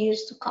for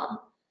years to come.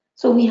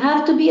 So we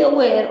have to be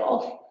aware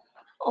of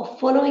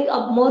following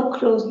up more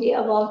closely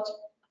about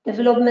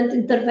development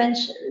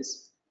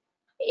interventions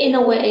in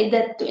a way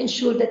that to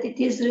ensure that it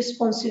is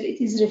responsive,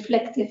 it is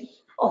reflective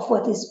of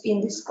what is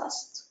being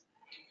discussed.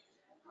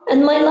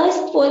 And my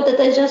last point that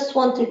I just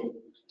wanted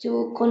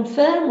to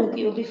confirm with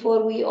you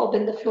before we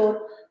open the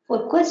floor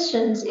for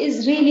questions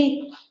is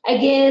really,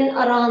 again,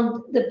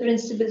 around the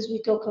principles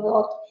we talk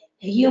about,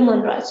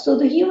 human rights. So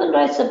the human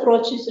rights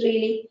approach is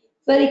really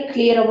very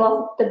clear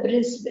about the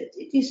principles.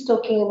 It is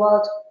talking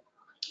about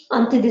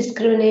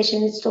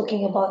anti-discrimination, it's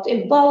talking about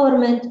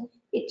empowerment,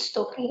 it's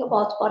talking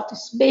about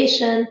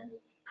participation,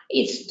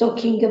 it's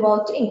talking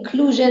about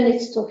inclusion,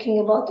 it's talking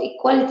about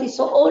equality.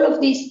 So all of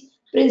these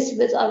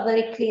principles are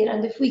very clear,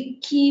 and if we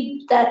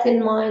keep that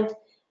in mind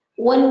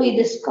when we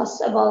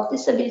discuss about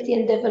disability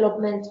and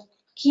development,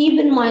 keep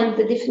in mind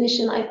the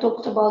definition I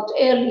talked about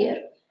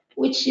earlier,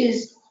 which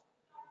is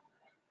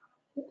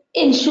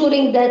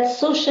ensuring that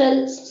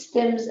social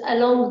systems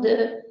along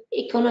the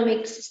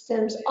economic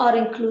systems are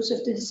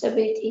inclusive to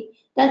disability.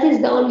 That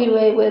is the only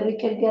way where we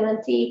can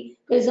guarantee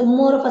there is a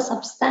more of a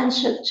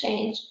substantial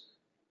change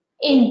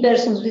in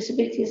persons with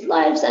disabilities'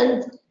 lives,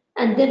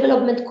 and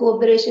development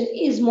cooperation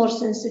is more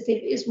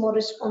sensitive, is more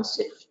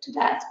responsive to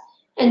that.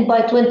 And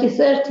by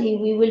 2030,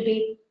 we will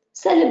be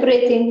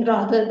celebrating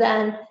rather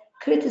than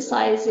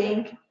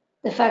criticizing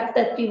the fact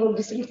that people with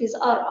disabilities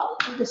are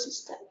out of the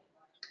system.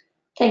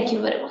 Thank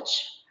you very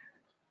much.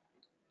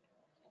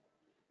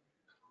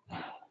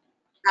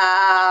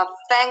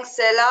 Thanks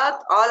a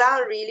lot,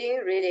 Ola.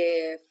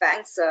 Really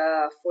thanks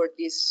for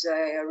this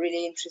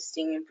really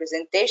interesting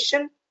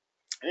presentation.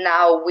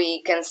 Now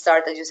we can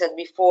start, as you said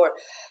before,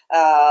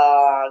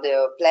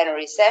 the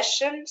plenary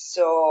session.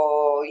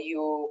 So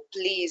you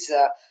please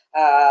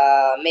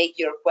make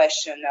your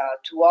question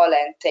to Ola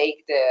and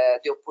take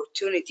the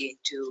opportunity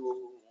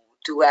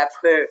to have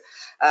her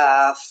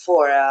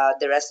for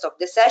the rest of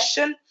the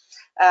session.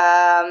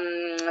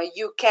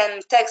 You can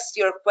text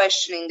your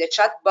question in the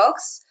chat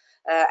box.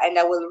 And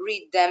I will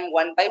read them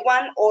one by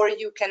one, or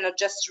you can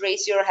just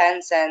raise your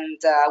hands and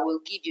I will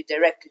give you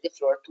directly the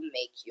floor to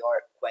make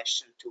your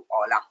question to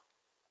Ola.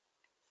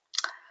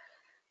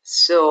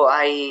 So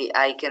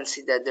I can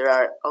see that there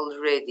are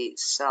already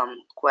some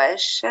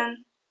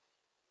questions.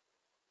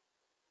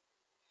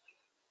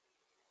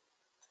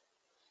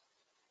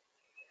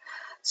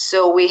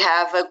 So we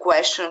have a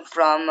question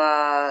from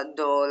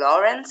Do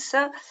Lawrence,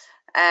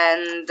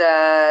 and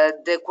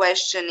the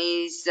question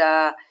is,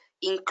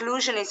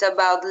 inclusion is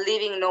about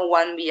leaving no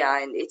one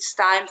behind. It's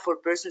time for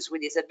persons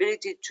with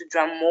disability to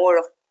drum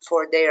more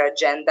for their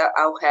agenda.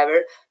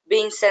 However,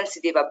 being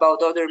sensitive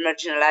about other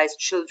marginalized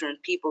children,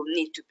 people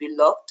need to be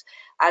looked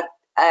at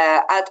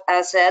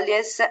as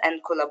allies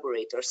and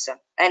collaborators.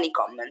 Any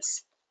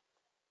comments?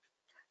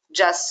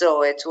 Just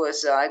so it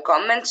was a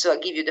comment, so I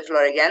give you the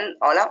floor again,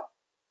 Ola.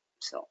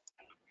 So.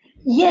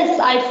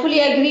 Yes, I fully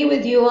agree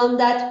with you on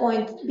that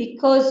point,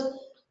 because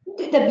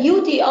the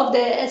beauty of the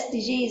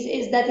SDGs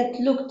is that it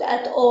looked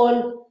at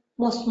all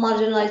most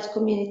marginalized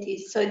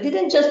communities. So it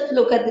didn't just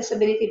look at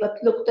disability, but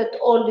looked at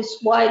all this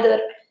wider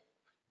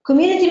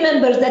community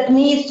members that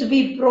needs to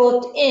be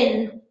brought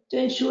in to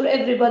ensure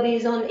everybody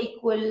is on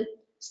equal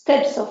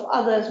steps of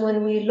others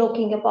when we're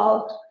looking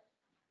about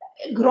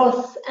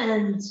growth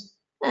and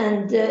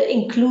and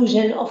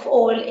inclusion of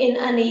all in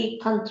any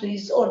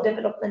countries or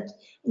development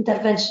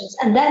interventions.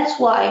 And that's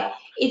why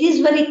it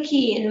is very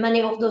key in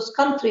many of those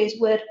countries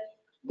where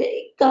the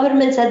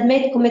governments had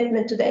made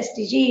commitment to the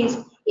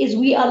SDGs, is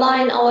we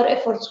align our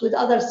efforts with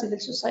other civil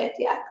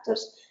society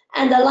actors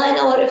and align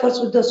our efforts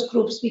with those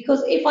groups.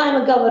 Because if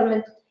I'm a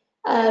government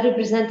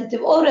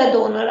representative or a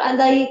donor,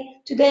 and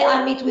today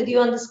I meet with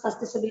you and discuss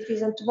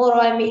disabilities, and tomorrow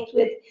I meet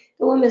with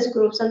the women's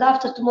groups, and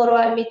after tomorrow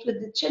I meet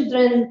with the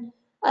children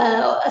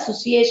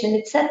association,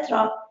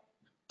 etc.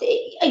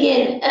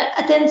 Again,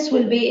 attempts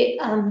will be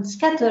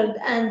scattered,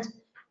 and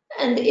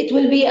it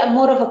will be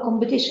more of a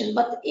competition.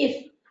 But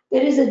if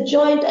there is a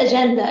joint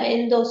agenda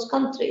in those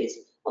countries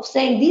of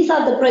saying these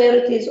are the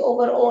priorities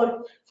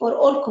overall for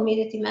all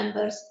community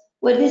members,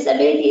 where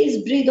disability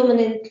is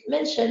predominantly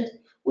mentioned,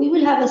 we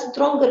will have a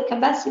stronger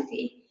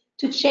capacity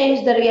to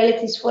change the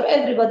realities for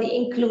everybody,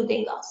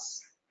 including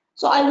us.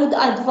 So I would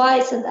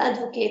advise and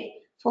advocate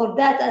for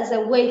that as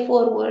a way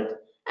forward.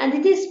 And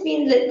it is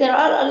been, there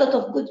are a lot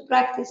of good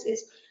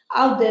practices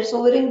out there.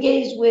 So we're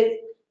engaged with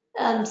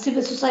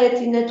civil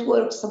society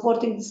networks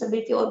supporting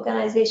disability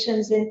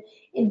organizations in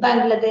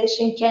Bangladesh,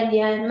 in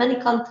Kenya, in many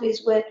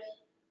countries where,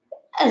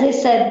 as I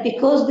said,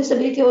 because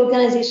disability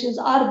organizations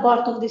are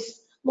part of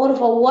this more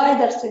of a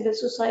wider civil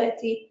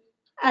society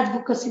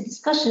advocacy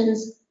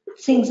discussions,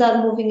 things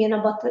are moving in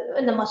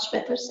a much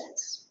better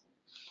sense.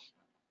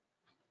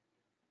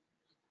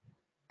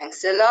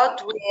 Thanks a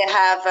lot. We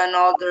have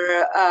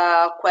another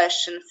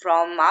question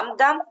from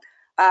Amda.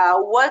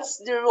 What's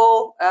the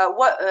role?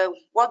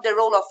 What the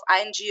role of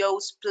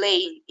NGOs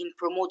play in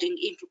promoting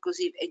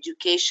inclusive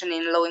education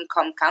in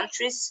low-income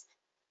countries?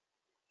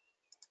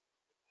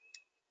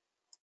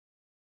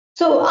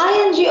 So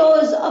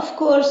INGOs, of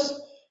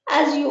course,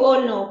 as you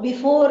all know,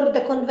 before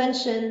the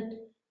convention,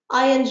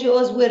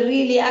 INGOs were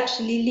really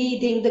actually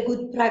leading the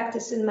good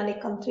practice in many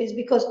countries,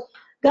 because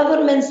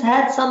governments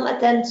had some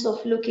attempts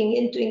of looking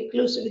into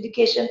inclusive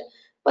education,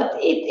 but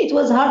it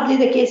was hardly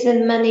the case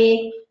in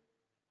many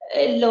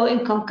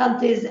low-income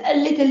countries, a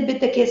little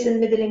bit the case in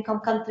middle-income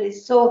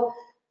countries. So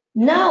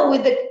now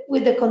with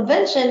the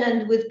convention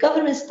and with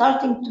governments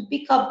starting to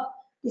pick up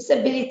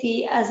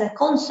disability as a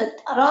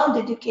concept around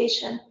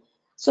education,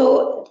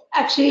 so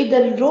actually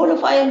the role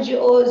of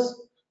INGOs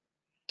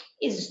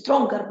is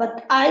stronger,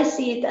 but I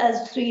see it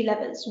as three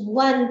levels.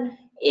 One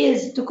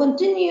is to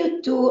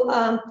continue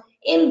to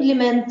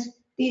implement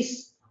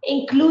these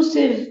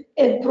inclusive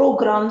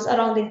programs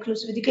around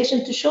inclusive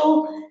education to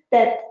show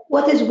that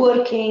what is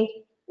working,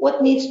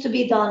 what needs to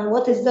be done,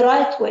 what is the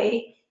right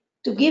way,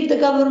 to give the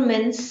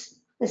governments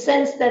the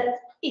sense that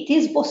it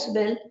is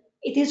possible,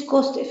 it is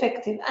cost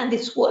effective, and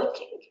it's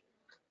working.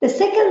 The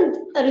second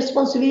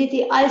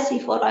responsibility I see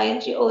for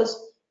INGOs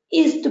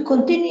is to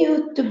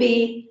continue to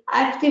be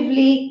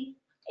actively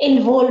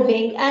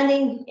involving and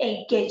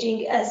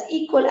engaging as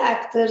equal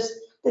actors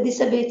the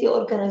disability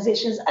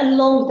organizations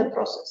along the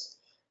process.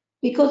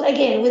 Because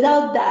again,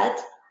 without that,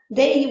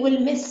 they will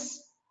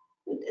miss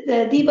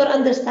the deeper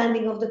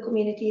understanding of the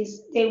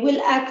communities. They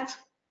will act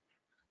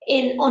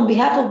on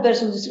behalf of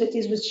persons with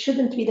disabilities, which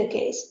shouldn't be the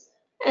case.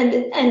 And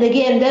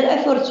again, their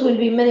efforts will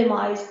be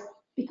minimized,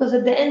 because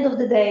at the end of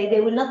the day,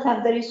 they will not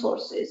have the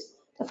resources,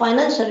 the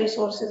financial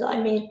resources, I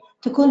mean,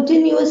 to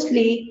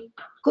continuously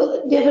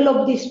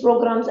develop these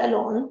programs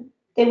alone.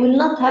 They will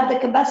not have the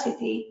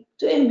capacity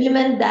to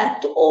implement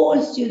that to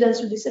all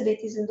students with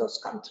disabilities in those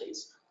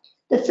countries.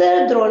 The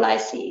third role I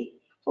see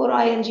for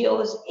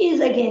INGOs is,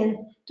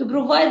 again, to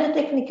provide the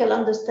technical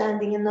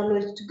understanding and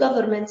knowledge to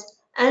governments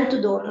and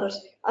to donors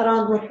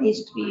around what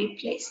needs to be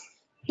replaced.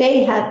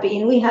 We have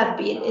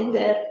been in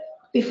there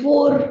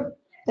before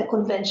the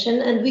convention,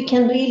 and we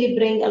can really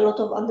bring a lot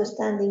of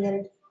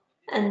understanding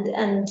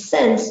and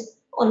sense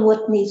on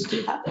what needs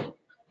to happen.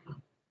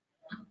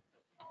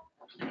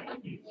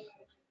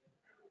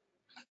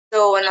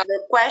 So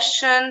another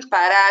question,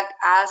 Parag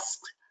asks,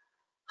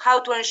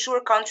 how to ensure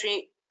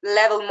country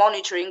level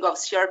monitoring of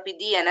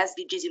CRPD and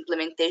SDGs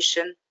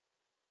implementation?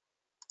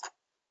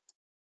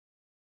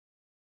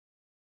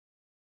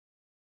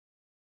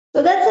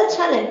 So that's a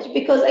challenge,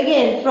 because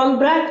again, from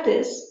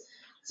practice,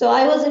 so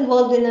I was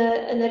involved in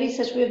a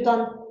research we've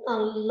done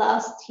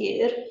last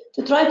year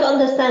to try to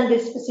understand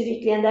this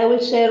specifically, and I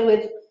will share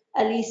with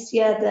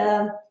Alicia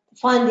the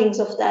findings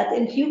of that.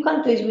 In few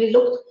countries we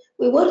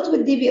worked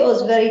with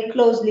DBOs very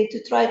closely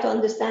to try to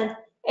understand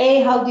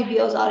how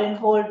DBOs are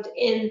involved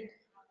in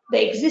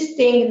the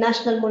existing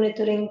national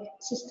monitoring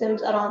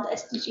systems around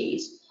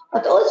SDGs,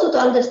 but also to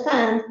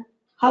understand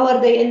how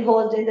are they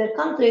involved in their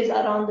countries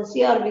around the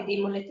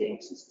CRPD monitoring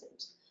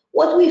systems.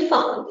 What we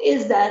found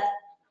is that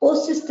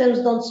both systems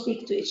don't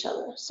speak to each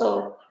other.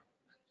 So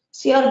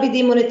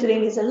CRPD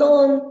monitoring is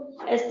alone,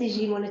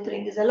 SDG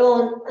monitoring is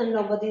alone, and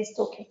nobody is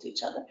talking to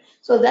each other.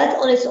 So that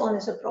on its own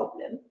is a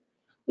problem.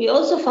 We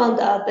also found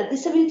out that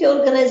disability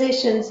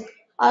organizations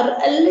are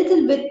a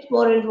little bit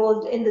more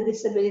involved in the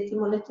disability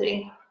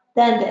monitoring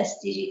than the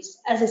SDGs.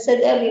 As I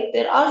said earlier,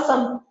 there are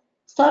some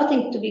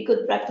starting to be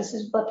good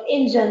practices, but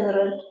in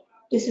general,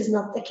 this is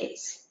not the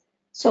case.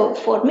 So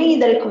for me,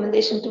 the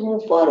recommendation to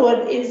move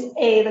forward is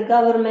the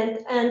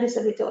government and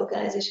disability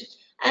organizations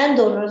and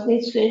donors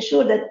needs to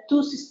ensure that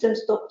two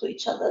systems talk to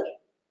each other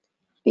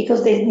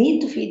because they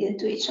need to feed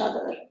into each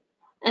other.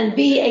 And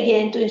B,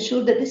 again, to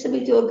ensure that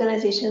disability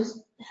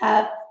organizations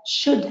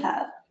should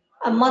have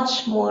a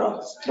much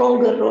more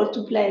stronger role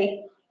to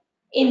play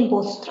in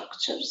both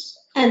structures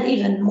and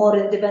even more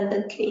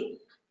independently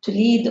to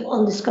lead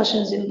on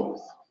discussions in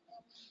both.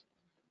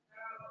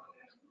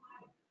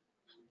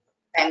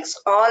 Thanks,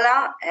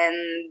 Ola.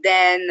 And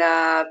then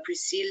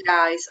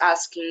Priscilla is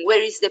asking,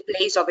 where is the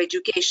place of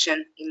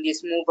education in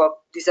this move of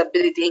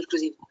disability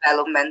inclusive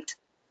development?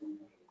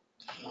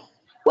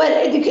 Well,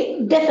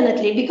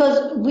 definitely,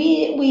 because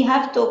we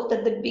have talked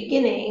at the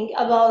beginning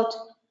about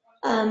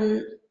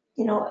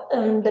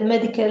the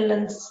medical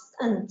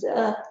and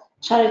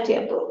charity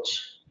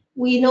approach.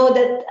 We know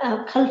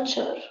that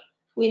culture,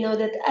 we know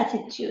that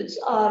attitudes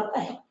are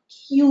a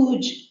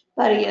huge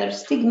barrier.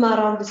 Stigma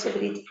around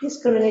disability,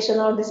 discrimination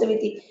around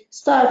disability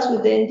starts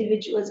with the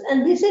individuals,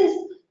 and this is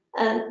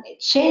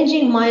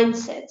changing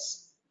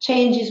mindsets,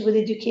 changes with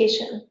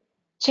education,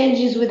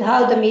 changes with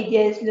how the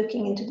media is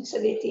looking into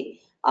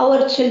disability.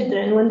 Our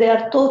children, when they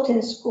are taught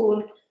in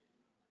school,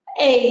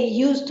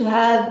 used to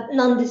have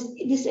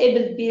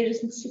non-disabled peers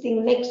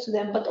sitting next to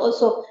them, but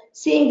also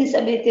seeing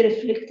disability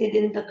reflected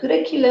in the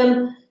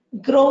curriculum,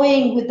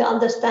 growing with the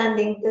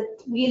understanding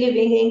that we live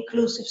in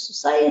inclusive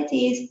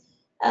societies,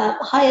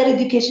 higher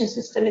education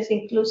system is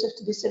inclusive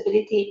to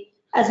disability.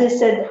 As I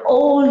said,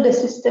 all the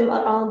system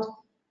around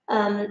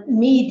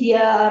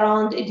media,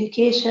 around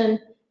education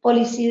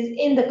policies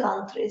in the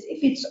countries,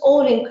 if it's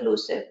all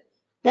inclusive,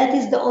 that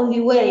is the only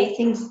way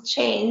things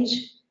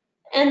change.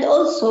 And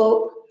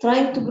also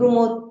trying to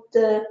promote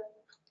the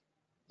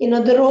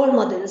role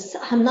models.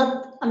 I'm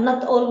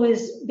not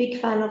always big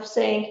fan of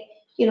saying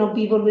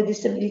people with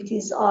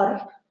disabilities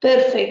are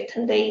perfect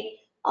and they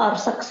are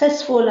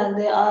successful and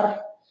they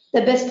are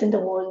the best in the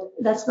world.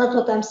 That's not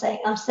what I'm saying.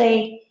 I'm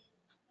saying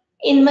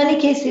in many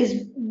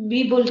cases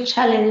people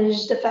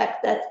challenge the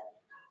fact that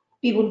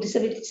people with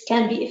disabilities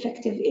can be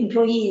effective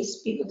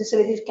employees, people with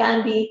disabilities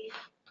can be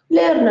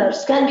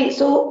learners, can be.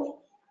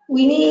 So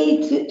we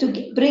need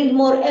to bring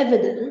more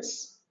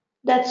evidence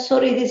that,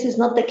 sorry, this is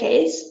not the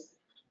case.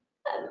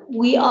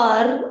 We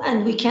are,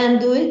 and we can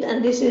do it,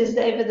 and this is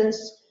the evidence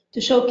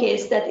to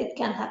showcase that it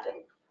can happen.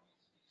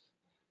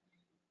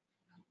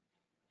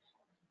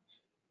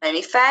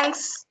 Many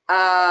thanks.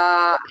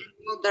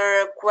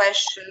 Another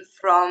question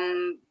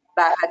from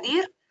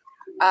Bahadir.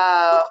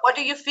 What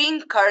do you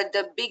think are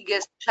the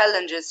biggest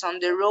challenges on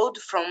the road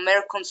from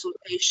mere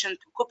consultation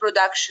to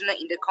co-production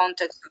in the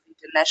context of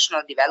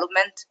international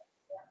development?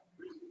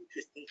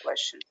 Interesting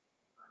question.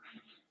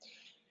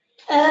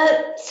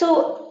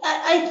 So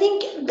I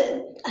think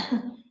that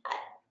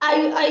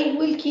I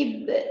will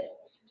keep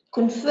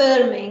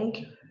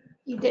confirming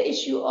the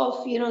issue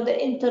of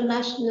the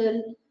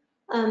international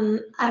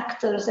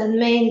actors and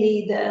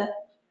mainly the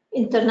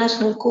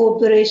international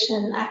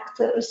cooperation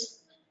actors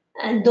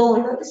and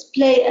donors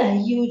play a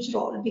huge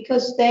role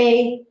because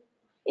they,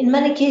 in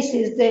many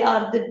cases, they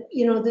are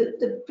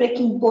the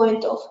breaking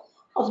point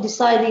of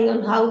deciding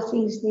on how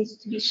things need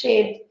to be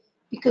shaped,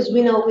 because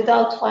we know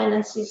without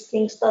finances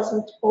things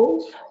doesn't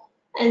move,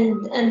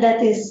 and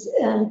that is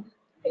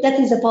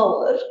a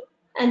power,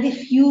 and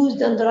if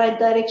used in the right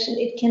direction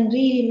it can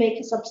really make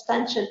a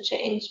substantial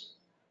change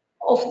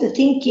of the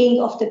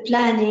thinking, of the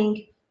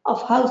planning,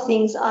 of how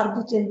things are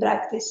put in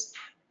practice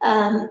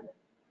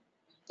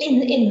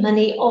in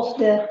many of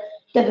the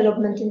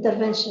development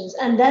interventions.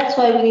 And that's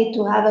why we need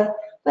to have a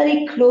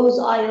very close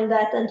eye on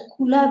that and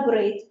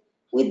collaborate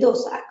with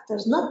those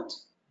actors, not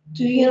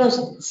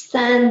to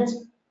stand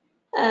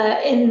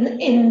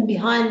in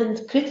behind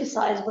and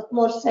criticize, but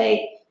more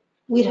say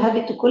we're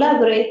happy to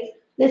collaborate.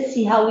 Let's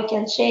see how we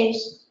can change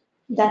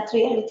that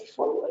reality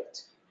forward.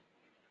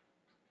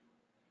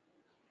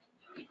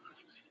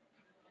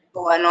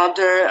 So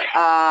another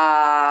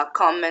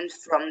comment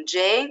from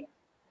Jay.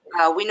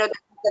 We know that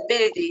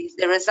disability is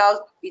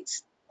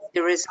it's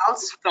the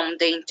results from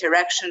the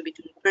interaction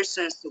between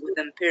persons with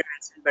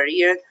impairments and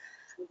barriers.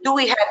 Do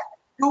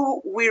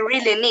we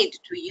really need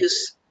to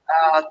use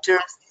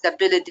terms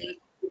disability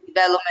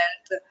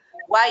development?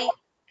 Why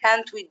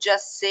can't we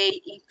just say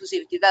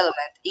inclusive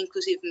development?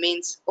 Inclusive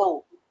means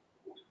all.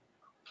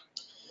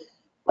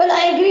 Well,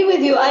 I agree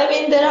with you. I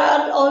mean, there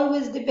are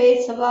always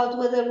debates about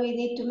whether we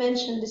need to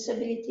mention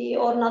disability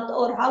or not,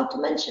 or how to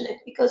mention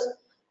it, because,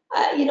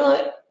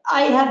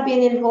 I have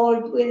been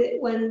involved with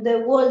when the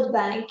World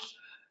Bank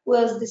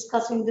was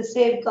discussing the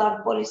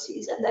safeguard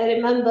policies. And I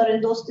remember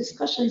in those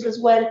discussions as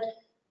well,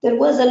 there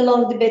was a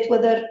long debate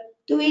whether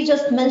do we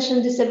just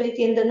mention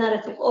disability in the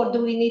narrative or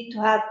do we need to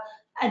have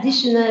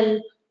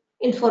additional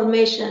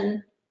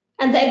information.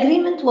 And the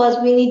agreement was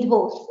we need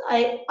both.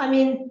 I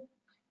mean,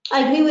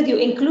 I agree with you.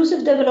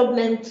 Inclusive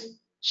development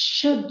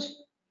should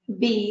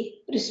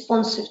be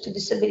responsive to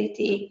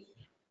disability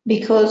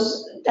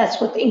because that's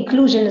what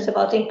inclusion is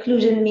about.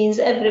 Inclusion means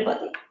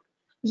everybody.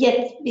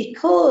 Yet,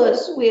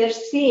 because we're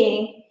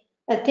seeing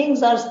that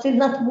things are still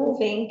not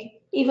moving,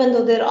 even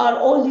though there are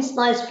all these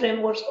nice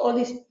frameworks, all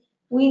these,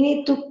 we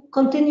need to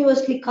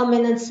continuously come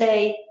in and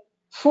say,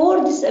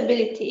 for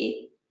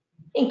disability,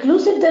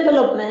 inclusive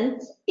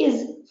development is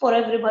for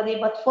everybody,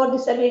 but for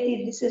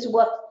disability, this is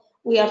what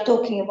we are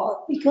talking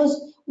about,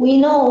 because we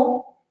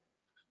know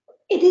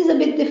it is a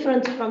bit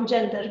different from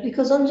gender,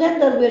 because on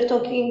gender we're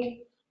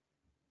talking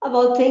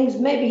about things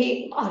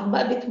maybe are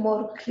a bit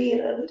more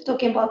clear. We're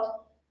talking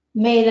about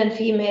male and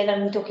female,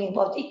 and we're talking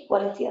about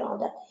equality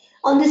around that.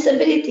 On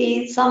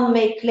disability, some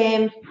may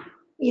claim,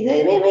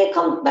 they may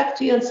come back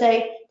to you and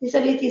say,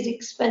 disability is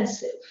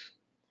expensive,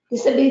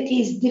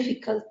 disability is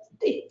difficult,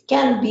 it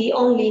can be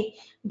only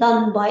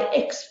done by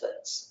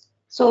experts.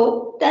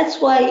 So that's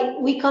why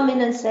we come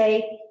in and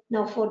say,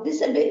 no, for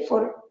disability,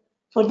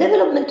 for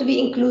development to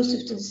be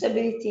inclusive to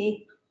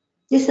disability,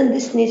 this and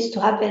this needs to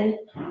happen,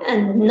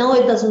 and no,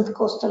 it doesn't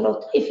cost a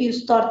lot if you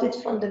start it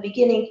from the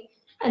beginning,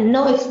 and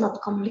no, it's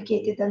not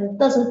complicated and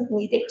doesn't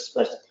need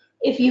experts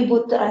if you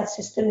put the right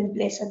system in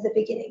place at the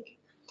beginning.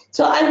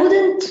 So I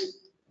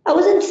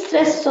wouldn't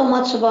stress so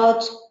much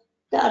about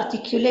the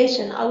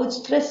articulation. I would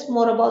stress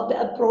more about the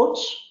approach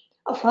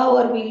of how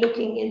are we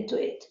looking into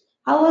it.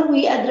 How are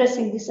we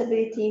addressing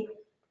disability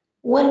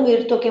when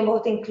we're talking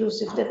about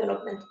inclusive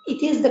development?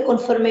 It is the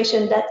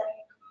confirmation that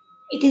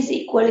it is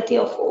equality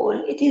of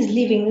all. It is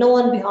leaving no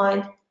one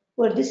behind,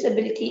 where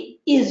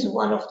disability is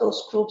one of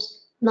those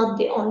groups, not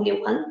the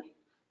only one.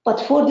 But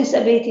for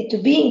disability to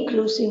be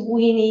inclusive,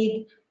 we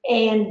need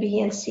A and B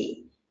and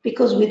C,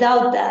 because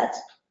without that,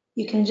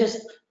 you can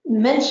just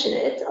mention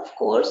it, of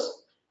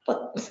course,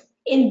 but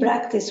in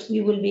practice,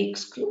 we will be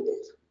excluded.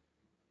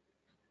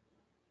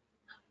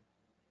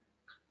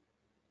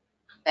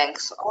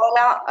 Thanks,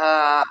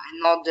 Ola.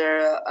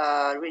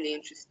 Another really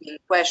interesting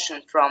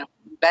question from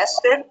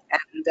investor,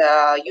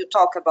 and you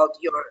talk about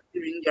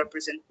during your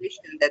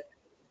presentation that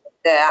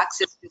the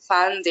access to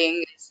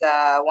funding is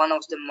one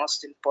of the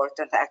most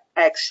important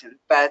action,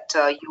 but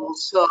you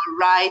also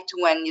write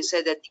when you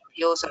said that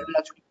DPOs are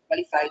not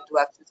really qualified to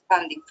access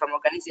funding from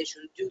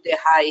organizations due to the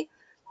high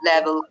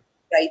level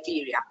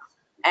criteria.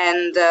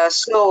 And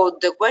so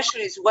the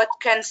question is, what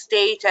can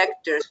state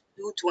actors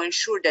do to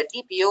ensure that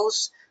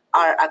DPOs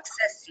are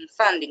accessing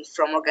funding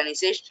from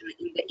organizations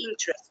in the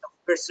interest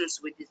of persons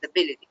with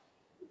disability?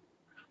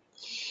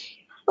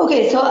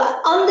 Okay, so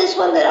on this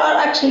one, there are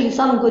actually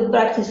some good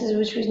practices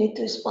which we need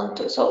to respond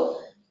to.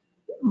 So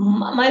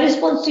my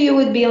response to you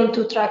would be on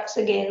two tracks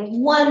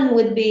again. One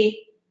would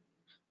be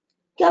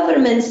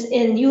governments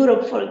in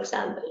Europe, for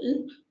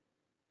example,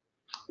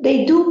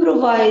 they do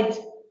provide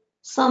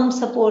some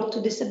support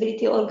to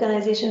disability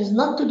organizations,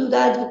 not to do the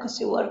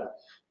advocacy work,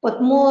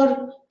 but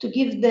more to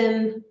give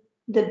them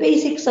the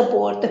basic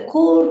support, the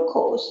core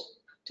cause,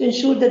 to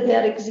ensure that they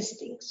are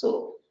existing.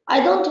 So I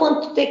don't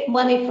want to take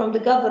money from the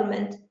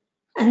government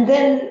and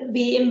then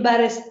be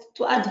embarrassed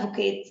to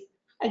advocate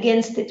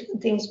against it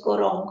when things go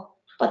wrong.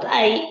 But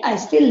I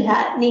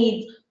still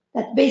need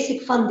that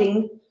basic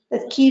funding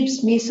that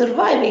keeps me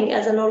surviving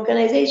as an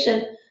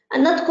organization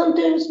and not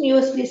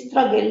continuously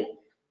struggle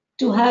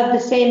to have the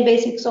same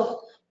basics of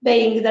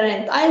paying the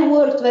rent. I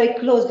worked very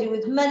closely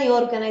with many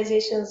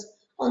organizations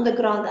on the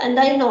ground, and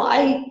I know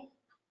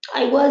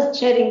I was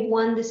chairing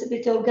one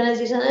disability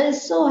organization, and I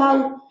saw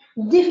how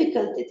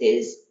difficult it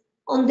is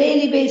on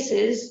daily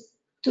basis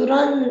to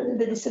run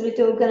the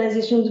disability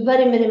organization with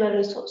very minimal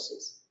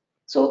resources.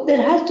 So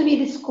there has to be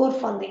this core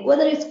funding,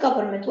 whether it's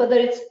government, whether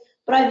it's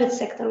private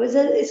sector,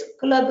 whether it's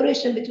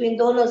collaboration between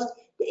donors,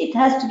 it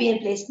has to be in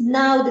place.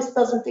 Now this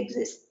doesn't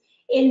exist.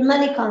 In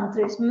many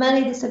countries,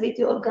 many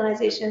disability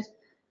organizations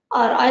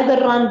are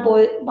either run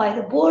by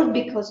the board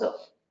because of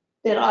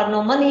there are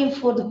no money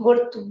for the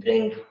board to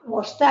bring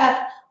more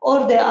staff,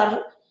 or they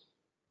are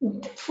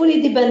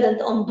fully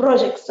dependent on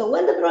projects. So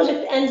when the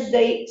project ends,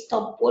 they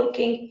stop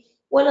working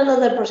when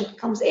another project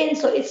comes in.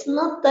 So it's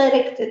not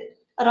directed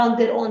around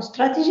their own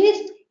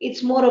strategies.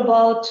 It's more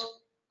about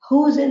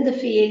who's in the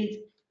field,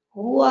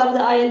 who are the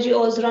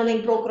INGOs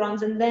running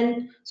programs, and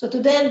then, so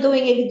today I'm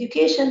doing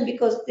education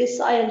because this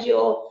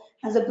INGO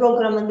has a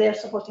program and they're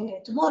supporting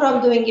it. Tomorrow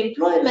I'm doing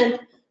employment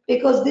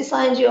because this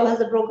INGO has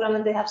a program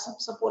and they have some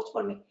support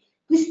for me.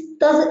 This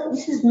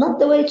is not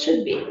the way it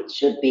should be. It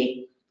should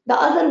be the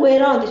other way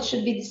around. It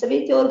should be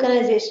disability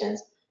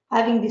organizations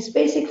having this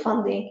basic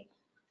funding,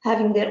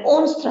 having their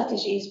own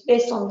strategies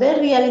based on their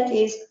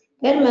realities,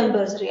 their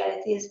members'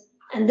 realities,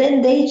 and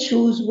then they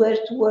choose where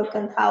to work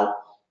and how,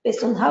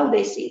 based on how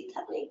they see it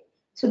happening.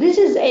 So this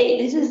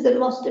is the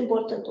most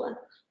important one.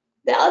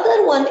 The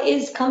other one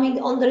is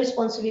coming on the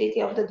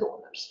responsibility of the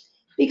donors,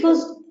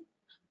 because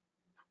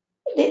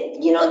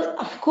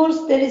of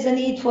course, there is a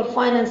need for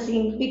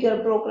financing bigger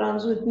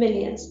programs with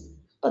millions,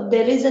 but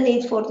there is a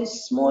need for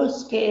these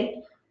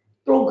small-scale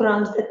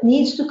programs that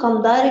needs to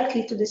come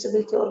directly to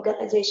disability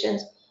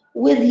organizations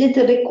with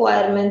little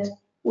requirement,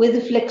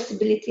 with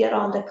flexibility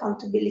around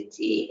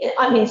accountability.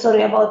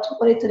 About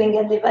monitoring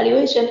and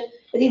evaluation,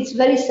 but it's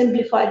very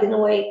simplified in a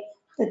way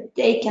that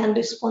they can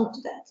respond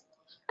to that.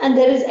 And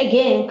there is,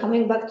 again,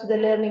 coming back to the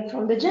learning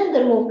from the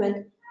gender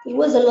movement, there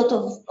was a lot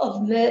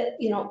of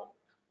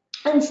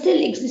and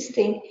still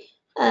existing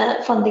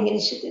funding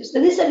initiatives.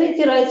 The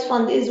Disability Rights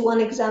Fund is one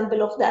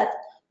example of that,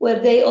 where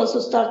they also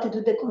started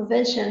with the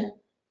convention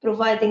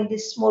providing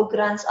these small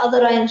grants.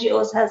 Other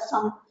NGOs have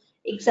some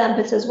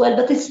examples as well,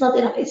 but it's not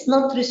enough. It's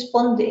not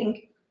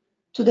responding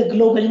to the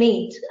global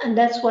need, and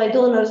that's why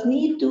donors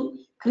need to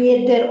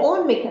create their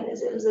own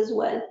mechanisms as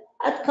well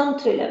at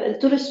country level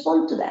to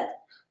respond to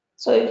that.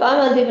 So if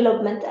I'm a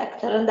development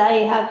actor and I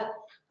have,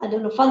 I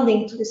don't know,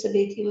 funding to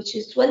disability, which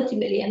is 20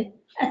 million,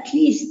 at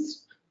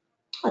least,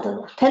 I don't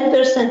know,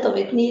 10% of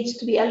it needs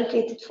to be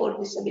allocated for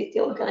disability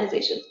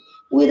organizations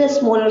with a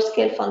smaller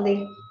scale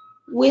funding,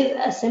 with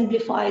a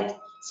simplified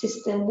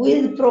system,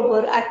 with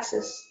proper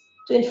access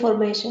to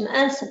information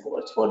and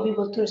support for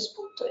people to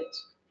respond to it.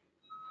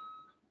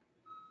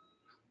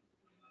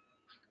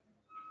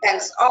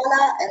 Thanks,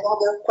 Ola.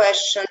 Another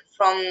question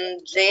from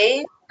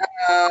Jay.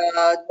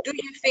 Do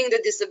you think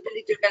that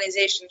disability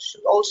organizations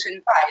should also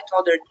invite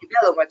other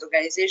development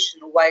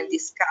organizations while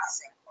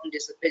discussing on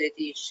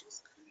disability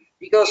issues?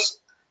 Because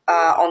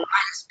on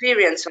my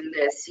experience on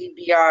the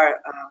CBR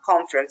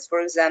conference,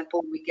 for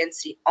example, we can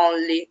see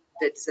only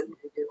the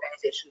disability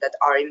organizations that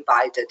are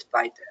invited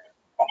by the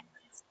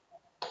conference.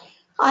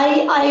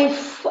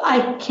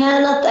 I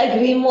cannot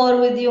agree more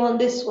with you on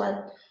this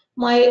one.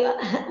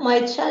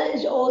 My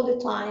challenge all the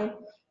time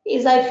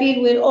is I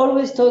feel we're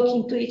always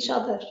talking to each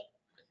other.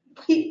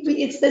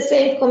 It's the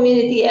same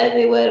community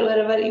everywhere,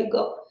 wherever you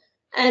go.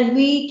 And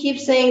we keep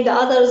saying the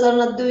others are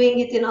not doing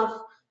it enough,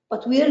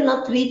 but we're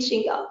not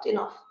reaching out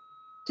enough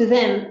to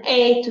them.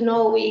 A, to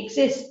know we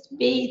exist.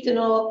 B, to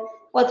know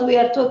what we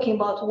are talking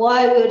about,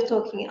 why we're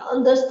talking,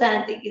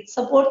 understanding it,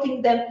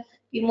 supporting them,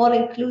 be more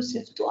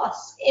inclusive to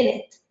us in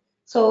it.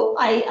 So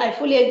I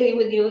fully agree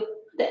with you.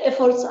 The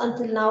efforts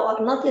until now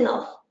are not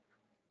enough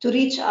to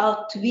reach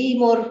out, to be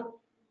more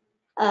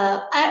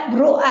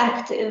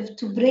proactive,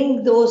 to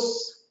bring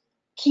those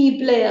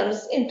key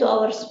players into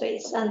our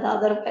space and the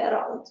other way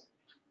around.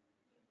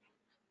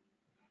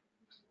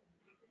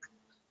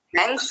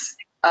 Thanks.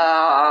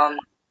 And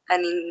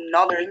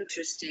another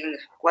interesting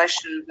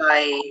question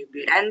by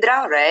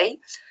Virendra Ray.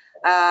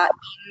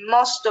 In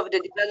most of the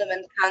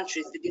development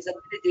countries, the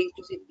Disability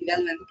Inclusive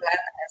Development Plan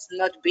has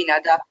not been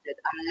adopted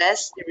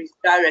unless there is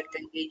direct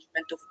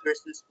engagement of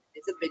persons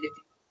with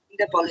disability in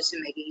the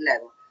policy-making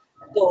level.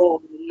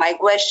 So my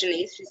question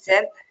is, she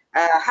said,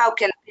 how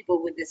can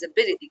people with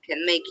disability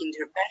can make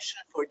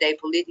intervention for their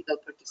political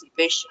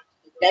participation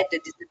so that the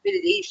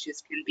disability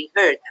issues can be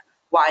heard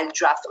while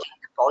drafting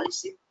the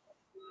policy?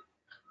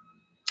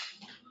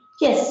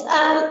 Yes,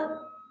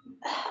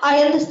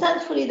 I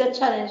understand fully the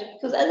challenge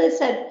because, as I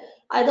said,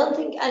 I don't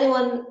think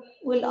anyone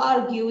will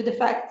argue with the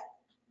fact,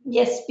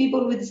 yes,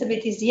 people with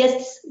disabilities,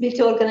 yes,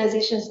 disability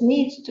organizations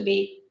need to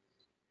be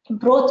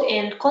brought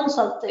in,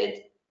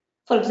 consulted,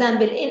 for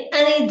example, in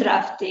any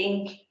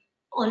drafting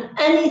on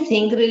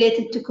anything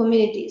related to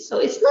communities. So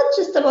it's not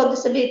just about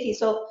disability.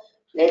 So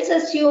let's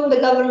assume the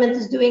government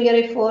is doing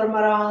a reform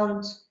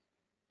around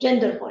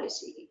gender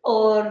policy,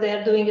 or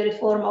they're doing a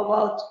reform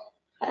about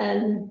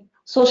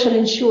social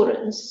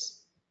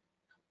insurance.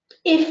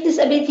 If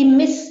disability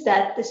miss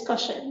that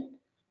discussion,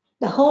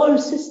 the whole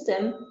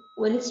system,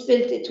 when it's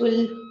built, it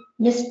will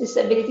miss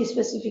disability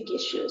specific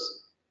issues.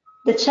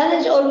 The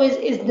challenge always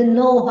is the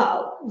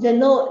know-how, the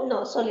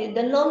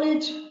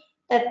knowledge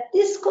that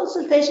this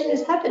consultation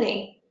is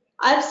happening.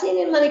 I've seen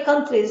in many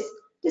countries,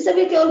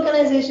 disability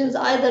organizations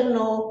either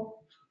know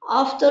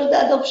after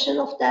the adoption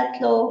of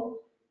that law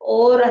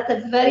or at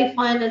the very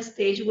final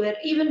stage where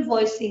even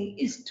voicing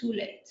is too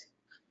late.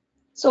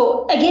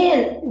 So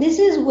again, this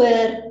is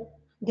where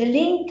the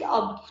link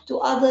up to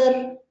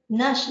other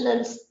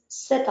national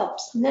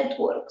setups,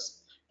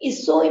 networks,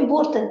 is so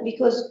important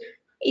because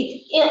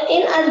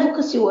in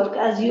advocacy work,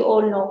 as you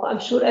all know, I'm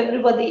sure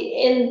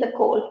everybody in the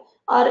call,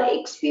 our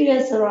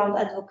experience around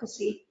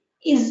advocacy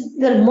is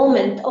the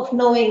moment of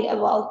knowing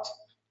about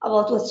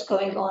what's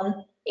going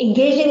on,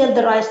 engaging at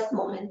the right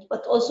moment,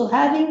 but also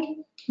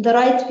having the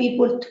right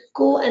people to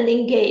go and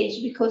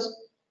engage, because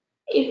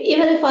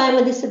even if I am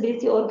a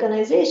disability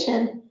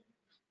organization,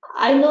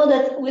 I know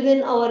that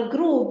within our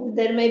group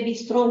there may be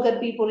stronger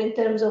people in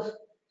terms of,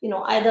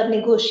 either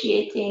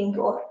negotiating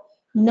or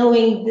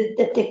knowing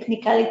the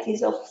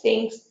technicalities of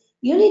things.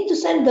 You need to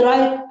send the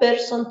right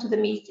person to the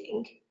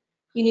meeting.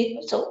 You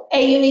need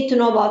to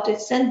know about it,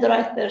 send the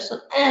right person,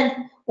 and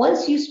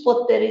once you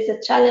spot there is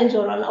a challenge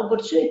or an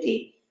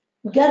opportunity,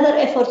 gather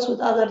efforts with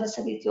other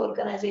disability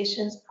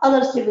organizations,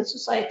 other civil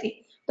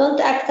society. Don't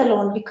act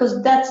alone,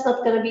 because that's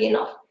not going to be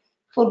enough.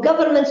 For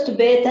governments to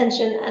pay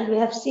attention, and we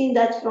have seen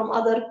that from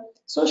other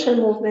social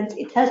movements,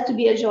 it has to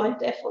be a joint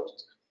effort.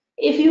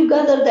 If you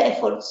gather the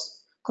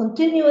efforts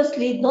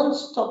continuously, don't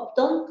stop,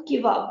 don't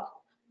give up.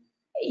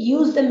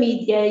 Use the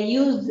media,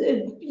 use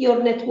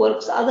your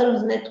networks,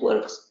 others'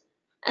 networks,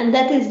 and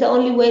that is the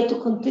only way to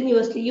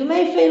continuously. You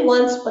may fail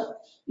once,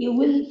 but you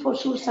will for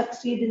sure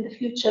succeed in the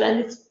future.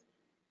 And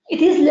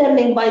it is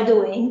learning by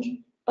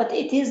doing, but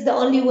it is the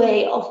only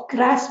way of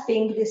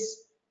grasping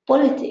this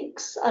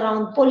politics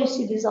around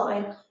policy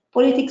design,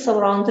 politics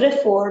around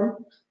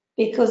reform,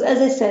 because as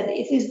I said,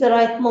 it is the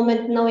right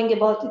moment knowing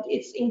about it,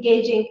 it's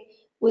engaging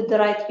with the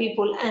right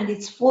people, and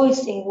it's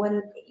voicing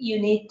when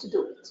you need to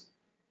do it.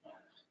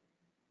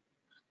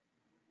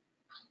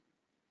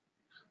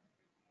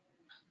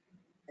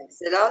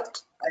 Thanks a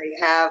lot.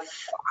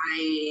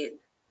 I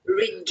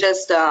read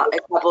just a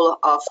couple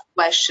of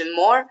questions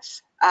more.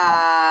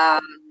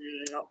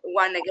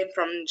 One again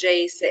from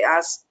Jay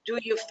asks, do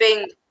you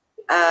think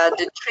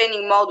the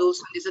training modules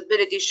on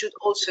disability should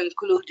also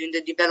include in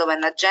the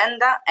development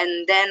agenda?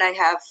 And then I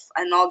have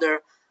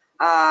another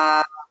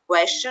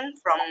question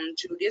from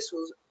Julius,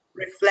 who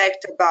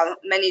reflect about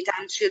many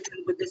times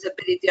children with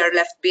disability are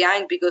left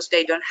behind because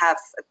they don't have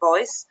a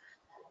voice.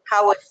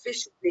 How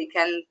efficiently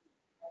can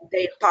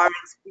their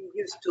parents be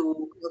used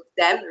to help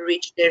them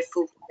reach their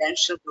full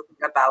potential, talking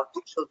about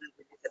children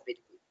with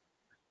disability?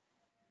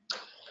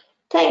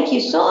 Thank you.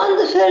 So on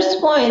the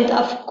first point,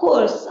 of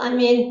course, I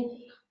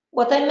mean,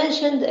 what I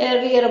mentioned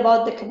earlier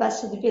about the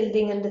capacity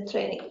building and the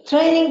training.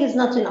 Training is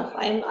not enough.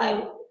 I'm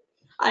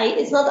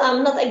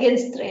not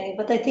against training,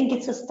 but I think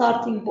it's a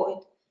starting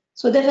point.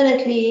 So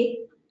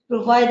definitely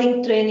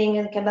providing training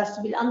and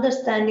capacity building,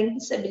 understanding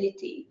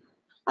disability,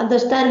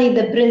 understanding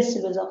the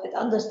principles of it,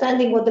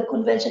 understanding what the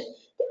convention.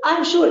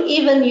 I'm sure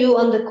even you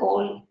on the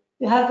call,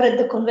 you have read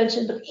the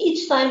convention, but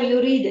each time you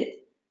read it,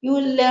 you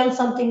will learn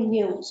something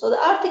new. So the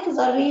articles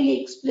are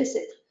really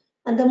explicit.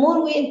 And the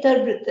more we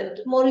interpret them,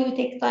 the more you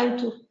take time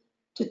to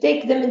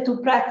take them into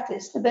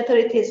practice, the better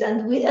it is.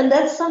 And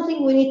that's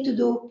something we need to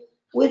do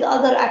with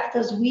other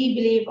actors we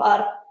believe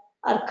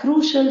are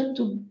crucial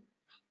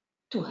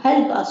to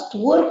help us, to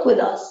work with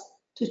us,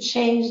 to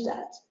change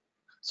that.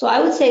 So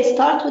I would say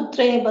start with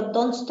training, but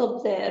don't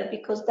stop there,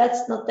 because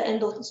that's not the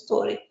end of the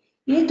story.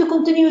 You need to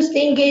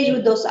continuously engage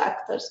with those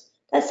actors.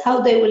 That's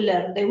how they will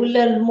learn. They will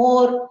learn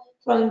more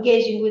from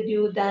engaging with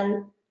you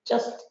than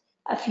just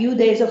a few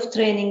days of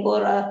training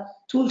or a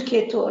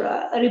toolkit or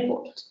a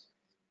report.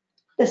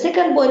 The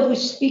second point, which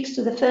speaks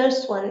to the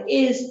first one,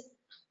 is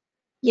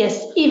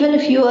yes, even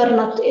if you are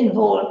not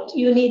involved,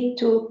 you need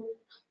to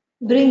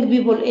bring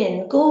people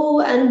in.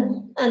 Go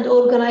and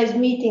organize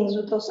meetings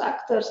with those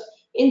actors.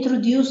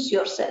 Introduce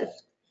yourself.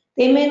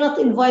 They may not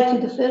invite you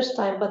the first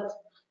time, but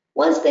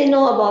once they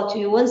know about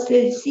you, once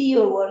they see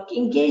your work,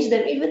 engage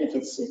them, even if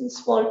it's in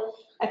small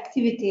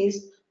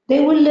activities, they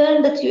will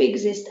learn that you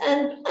exist.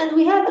 And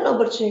we have an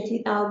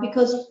opportunity now,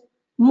 because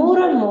more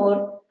and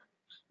more,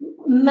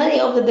 many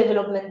of the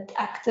development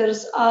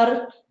actors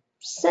are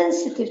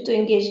sensitive to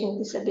engaging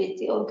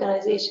disability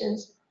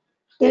organizations.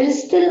 There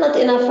is still not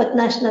enough at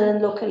national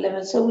and local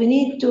level, so we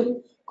need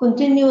to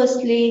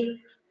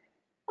continuously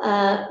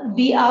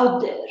be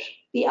out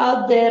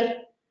there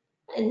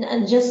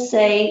and just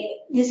say,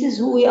 this is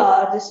who we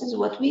are, this is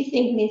what we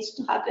think needs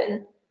to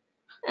happen,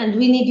 and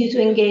we need you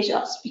to engage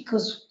us,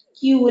 because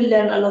you will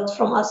learn a lot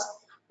from us,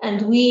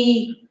 and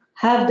we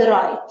have the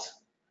right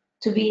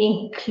to be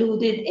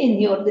included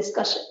in your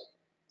discussion.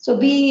 So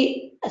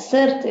be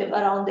assertive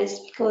around this,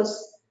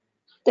 because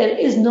there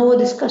is no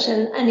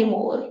discussion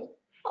anymore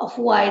of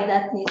why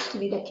that needs to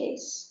be the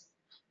case.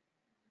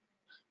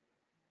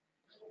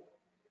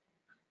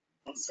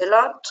 Thanks a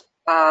lot.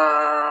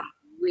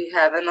 We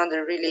have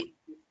another really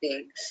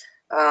interesting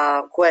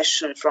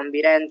question from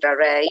Virendra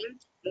Ray.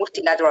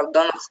 Multilateral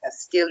donors have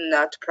still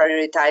not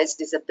prioritized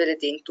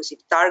disability inclusive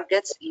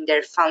targets in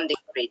their funding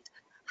grid.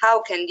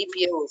 How can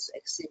DPOs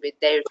exhibit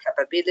their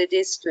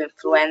capabilities to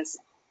influence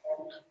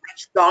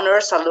which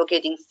donors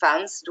allocating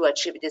funds to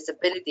achieve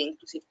disability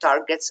inclusive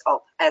targets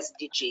of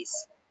SDGs?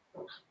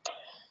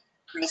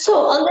 So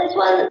on that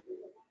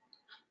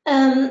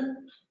one,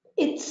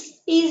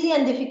 it's easy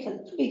and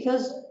difficult,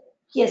 because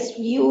yes,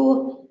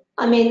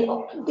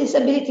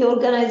 disability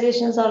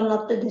organizations are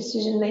not the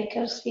decision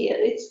makers here.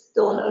 It's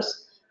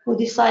donors who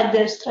decide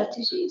their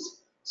strategies.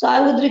 So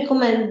I would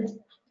recommend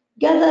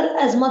gather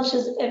as much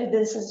as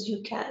evidence as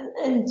you can,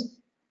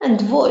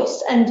 and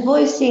voice. And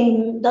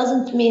voicing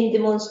doesn't mean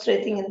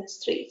demonstrating in the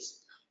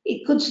streets.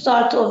 It could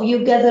start of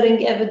you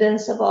gathering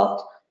evidence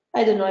about,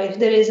 I don't know, if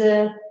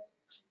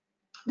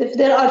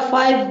there are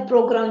 5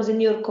 programs in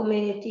your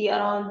community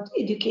around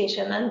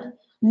education and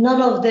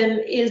none of them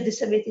is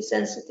disability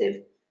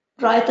sensitive,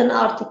 write an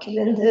article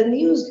in the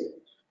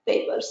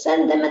newspaper,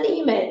 send them an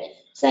email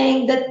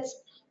saying that,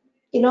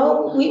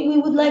 we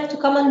would like to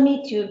come and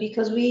meet you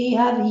because we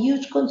have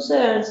huge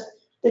concerns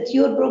that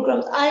your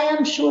programs, I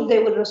am sure they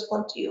will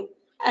respond to you,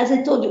 as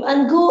I told you.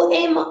 And go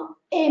aim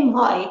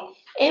high.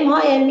 Aim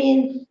high, I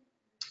mean,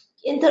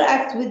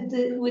 interact with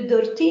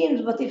their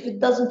teams, but if it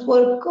doesn't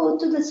work, go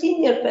to the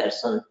senior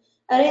person,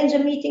 arrange a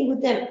meeting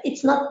with them.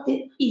 It's not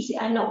easy,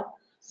 I know.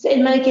 So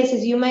in many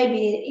cases, you may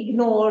be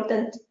ignored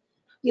and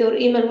your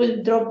email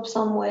will drop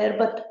somewhere,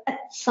 but at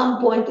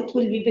some point it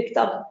will be picked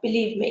up,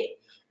 believe me.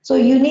 So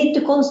you need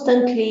to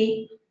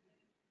constantly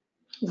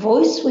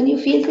voice when you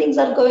feel things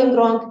are going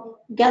wrong,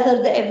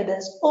 gather the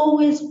evidence,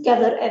 always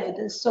gather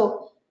evidence.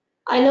 So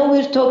I know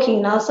we're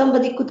talking now,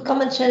 somebody could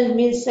come and challenge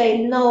me and say,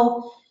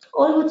 no,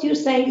 all what you're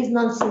saying is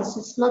nonsense,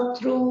 it's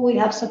not true, we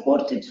have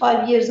supported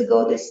 5 years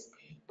ago this,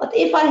 But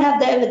if I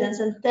have the evidence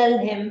and tell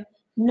him,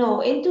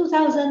 no, in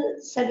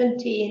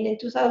 2017, in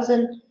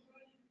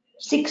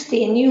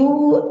 2016,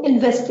 you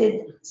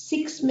invested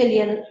 6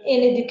 million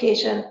in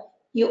education,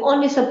 you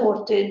only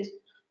supported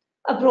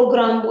a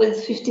program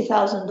with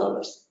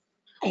 $50,000.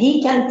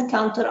 He can't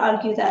counter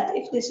argue that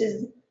if this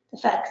is the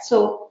fact.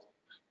 So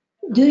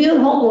do your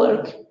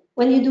homework.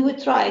 When you do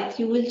it right,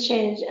 you will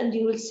change and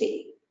you will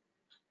see.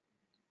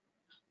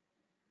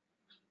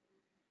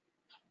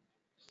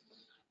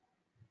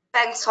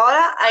 Thanks,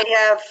 Ola. I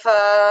have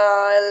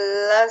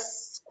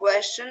last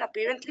question,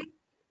 apparently.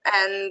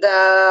 And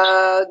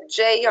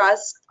Jay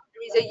asked,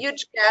 there is a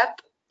huge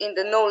gap in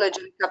the knowledge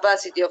and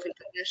capacity of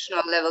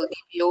international level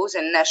DPOs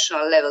and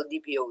national level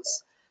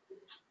DPOs.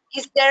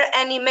 Is there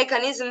any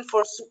mechanism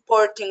for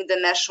supporting the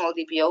national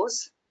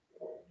DPOs?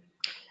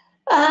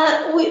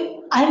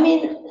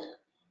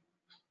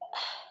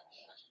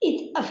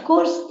 Of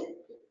course,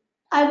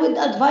 I would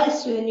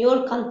advise you in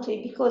your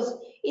country because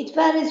it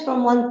varies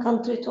from one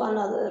country to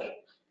another.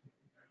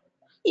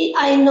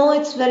 I know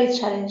it's very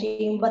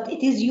challenging, but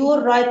it is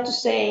your right to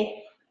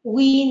say,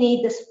 we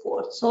need the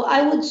support. So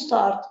I would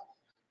start,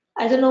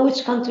 I don't know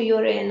which country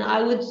you're in,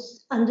 I would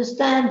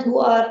understand who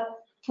are,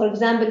 for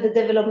example, the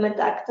development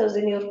actors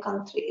in your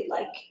country.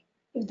 Like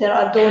if there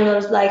are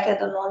donors, like, I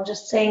don't know, I'm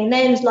just saying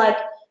names like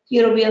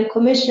European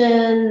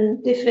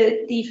Commission,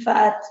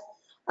 DFAT,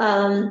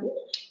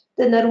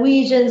 the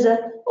Norwegians,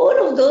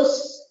 all of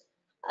those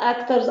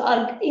actors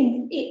are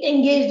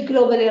engaged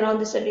globally around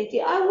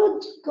disability. I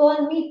would go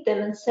and meet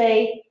them and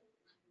say,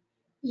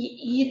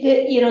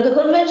 the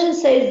convention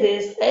says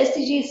this, the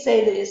SDGs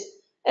say this,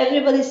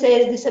 everybody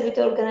says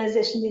disability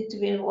organizations need to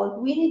be involved.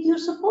 We need your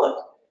support.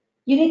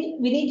 We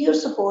need your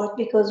support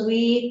because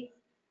we're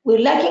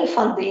lacking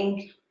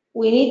funding.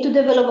 We need to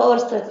develop our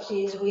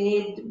strategies. We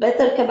need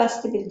better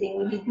capacity building.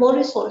 We need more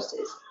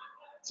resources.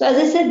 So as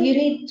I said, you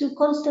need to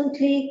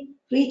constantly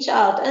reach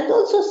out and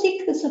also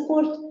seek the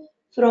support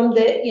from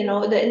the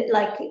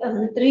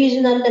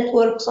regional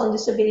networks on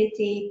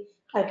disability.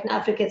 Like in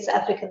Africa, it's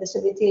African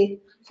Disability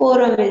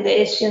Forum,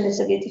 the Asian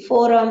Disability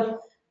Forum.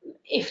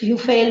 If you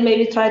fail,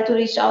 maybe try to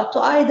reach out to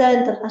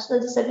IDA, International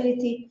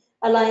Disability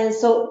Alliance.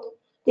 So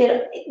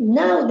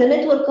now the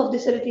network of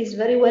disability is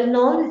very well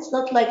known. It's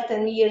not like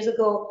 10 years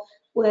ago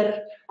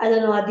where, I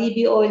don't know, a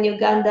DBO in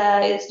Uganda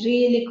is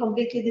really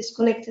completely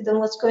disconnected on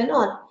what's going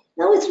on.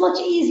 Now it's much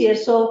easier.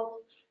 So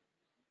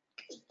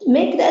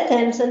make the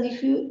attempts, and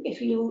if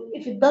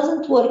it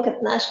doesn't work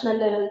at national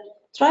level,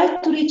 try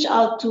to reach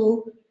out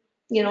to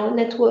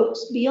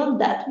networks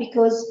beyond that,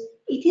 because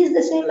it is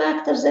the same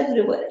actors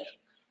everywhere.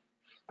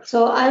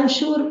 So I'm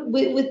sure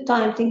with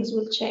time things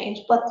will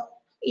change, but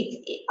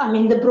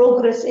the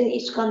progress in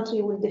each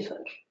country will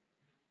differ.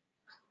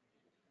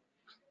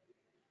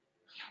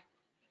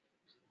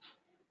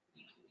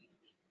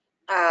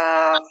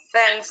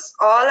 Thanks,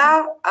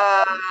 Ola.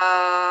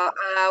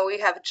 We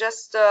have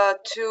just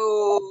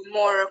 2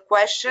 more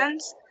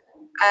questions,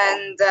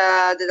 and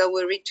that I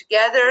will read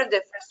together.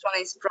 The first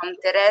one is from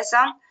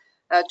Teresa.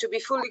 To be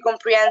fully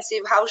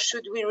comprehensive, how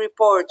should we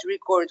record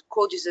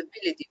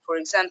co-disability? For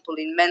example,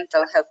 in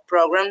mental health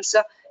programs,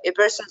 a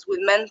person with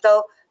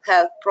mental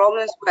health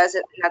problems who has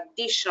an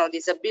additional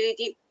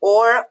disability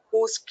or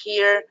whose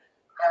care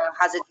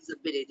has a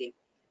disability.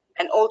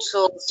 And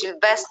also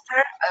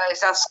Sylvester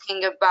is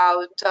asking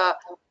about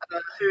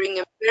hearing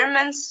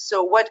impairments.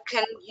 So what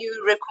can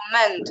you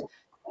recommend to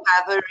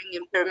have hearing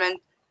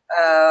impairment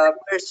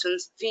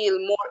persons feel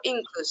more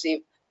inclusive,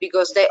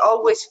 because they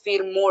always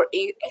feel more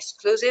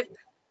exclusive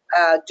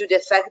due to the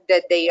fact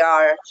that they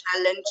are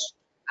challenged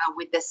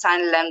with the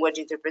sign language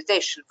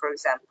interpretation, for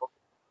example?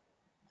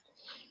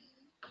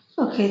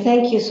 Okay,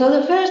 thank you. So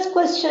the first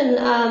question,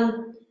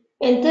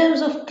 in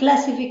terms of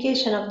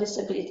classification of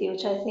disability,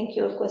 which I think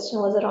your question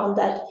was around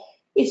that,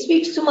 it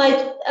speaks to my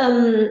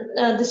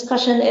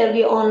discussion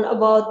early on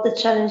about the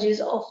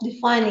challenges of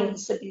defining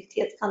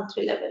disability at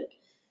country level.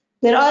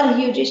 There are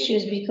huge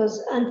issues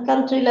because at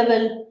country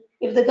level,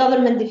 if the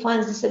government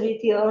defines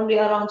disability only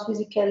around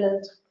physical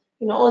and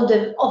all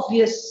the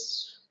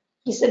obvious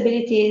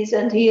disabilities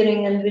and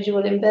hearing and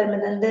visual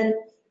impairment, and then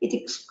it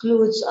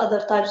excludes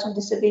other types of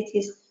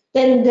disabilities,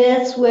 then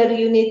that's where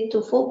you need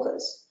to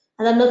focus.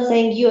 And I'm not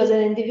saying you as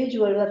an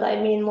individual, but I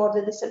mean more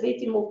the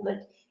disability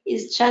movement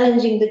is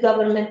challenging the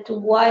government to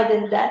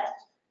widen that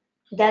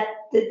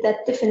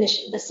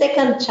definition. The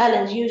second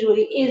challenge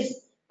usually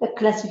is the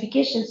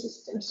classification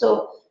system.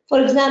 So,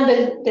 for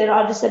example, there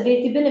are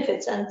disability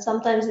benefits, and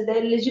sometimes the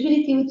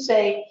eligibility would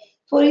say,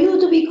 for you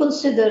to be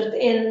considered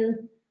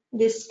in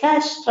this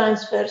cash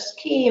transfer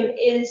scheme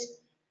is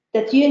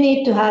that you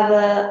need to have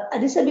a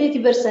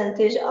disability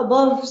percentage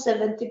above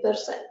 70%.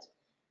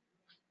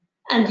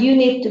 And you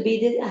need to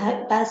be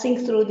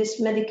passing through this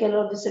medical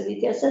or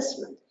disability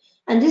assessment.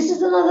 And this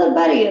is another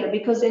barrier,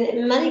 because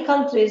in many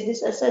countries,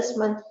 this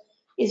assessment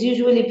is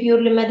usually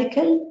purely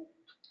medical,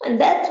 and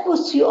that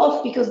puts you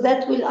off because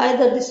that will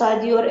either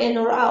decide you're in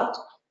or out.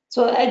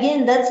 So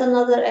again, that's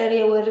another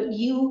area where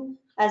you,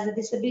 as a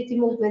disability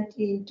movement,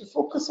 need to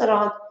focus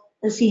around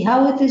and see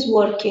how it is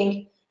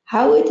working,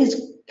 how it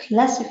is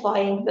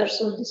classifying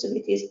persons with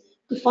disabilities,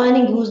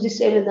 defining who's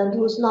disabled and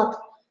who's not,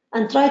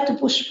 and try to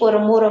push for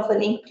a more of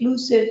an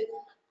inclusive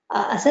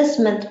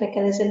assessment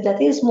mechanism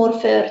that is more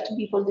fair to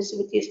people with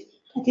disabilities,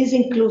 that is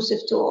inclusive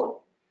to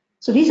all.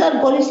 So these are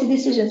policy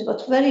decisions,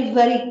 but very,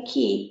 very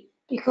key,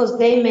 because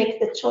they make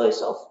the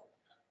choice of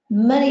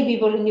many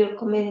people in your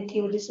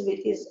community with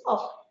disabilities of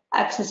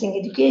accessing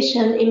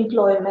education,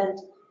 employment,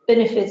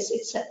 benefits,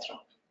 etc.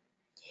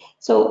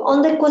 So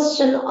on the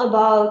question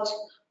about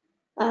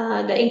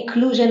the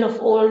inclusion of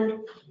all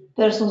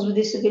persons with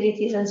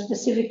disabilities and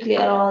specifically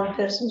around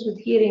persons with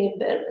hearing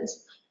impairments,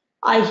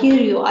 I hear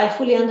you. I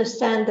fully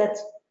understand that,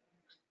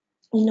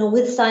 you know,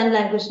 with sign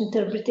language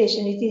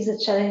interpretation, it is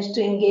a challenge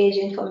to engage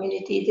in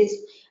community. It is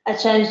a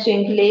challenge to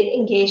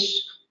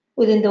engage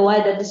within the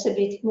wider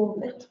disability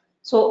movement.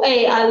 So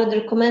I would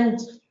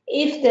recommend,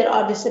 if there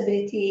are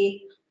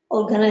disability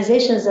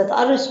organizations that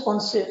are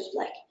responsive,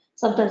 like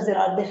sometimes there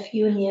are deaf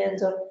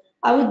unions, or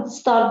I would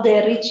start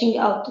there reaching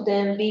out to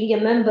them, being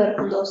a member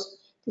of those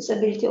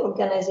disability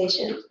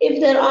organizations.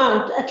 If there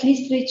aren't, at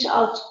least reach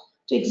out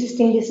to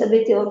existing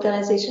disability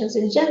organizations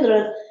in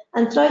general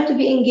and try to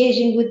be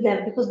engaging with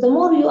them, because the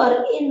more you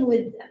are in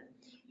with them,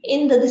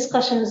 in the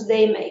discussions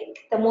they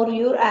make, the more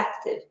you're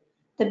active,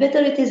 the better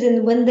it is.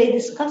 In when they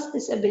discuss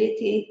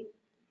disability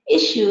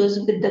issues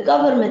with the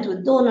government,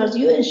 with donors,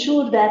 you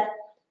ensure that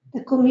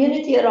the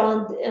community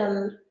around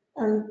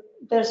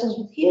persons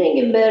with hearing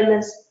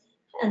impairments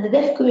and the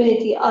deaf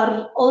community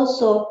are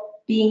also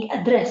being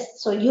addressed.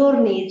 So your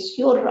needs,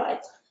 your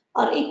rights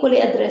are equally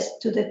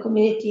addressed to the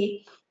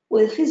community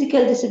with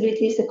physical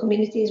disabilities, the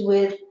communities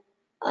with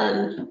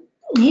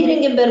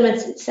hearing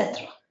impairments,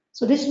 etc.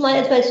 So this is my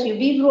advice to you: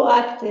 be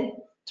proactive,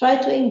 try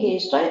to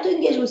engage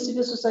with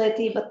civil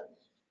society, but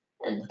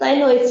I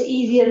know it's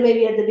easier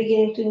maybe at the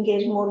beginning to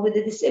engage more with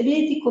the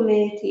disability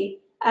community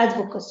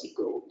advocacy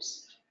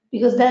groups,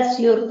 because that's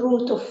your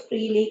route of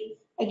really,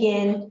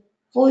 again,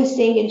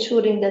 voicing,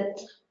 ensuring that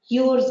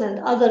yours and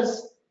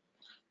others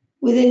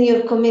within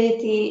your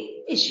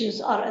community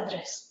issues are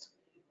addressed.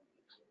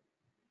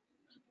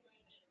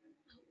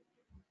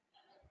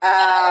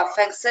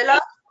 Thanks a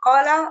lot,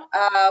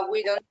 Ola.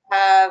 We don't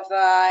have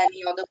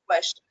any other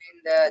question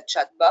in the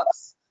chat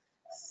box,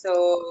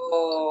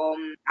 so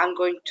I'm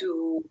going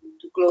to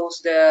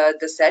close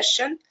the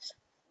session.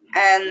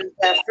 And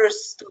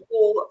first of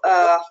all,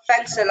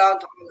 thanks a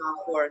lot, Ola,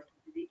 for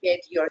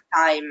dedicating your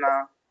time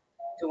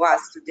to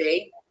us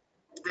today.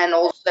 And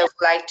also, I would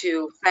like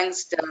to thank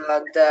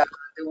the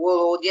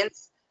whole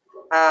audience.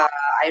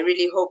 I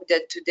really hope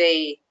that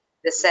today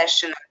the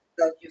session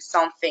taught you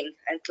something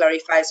and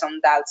clarify some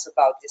doubts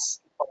about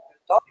these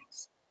important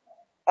topics.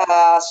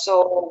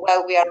 So,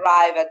 well, we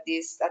arrive at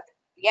the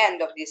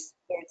end of this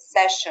third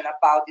session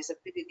about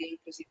disability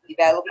inclusive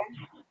development,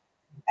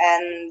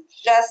 and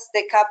just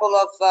a couple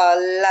of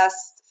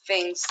last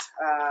things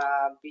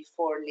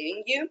before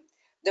leaving you.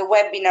 The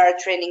webinar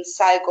training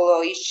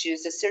cycle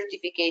issues a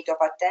certificate of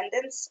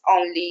attendance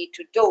only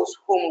to those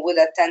whom will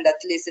attend at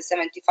least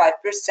 75%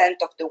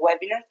 of the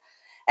webinar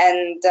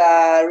and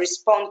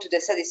respond to the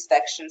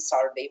satisfaction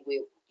survey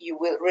you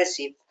will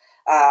receive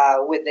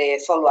with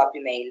the follow-up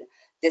email.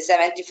 The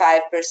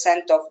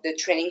 75% of the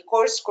training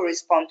course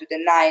correspond to the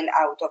 9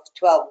 out of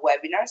 12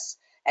 webinars,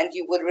 and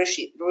you will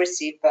receive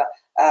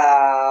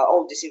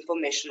all this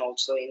information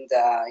also in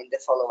the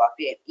follow-up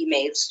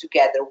emails,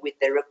 together with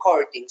the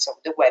recordings of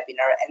the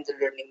webinar and the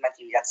learning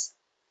materials.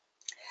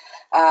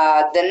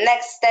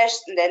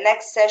 The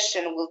next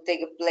session will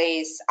take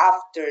place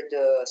after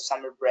the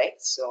summer break,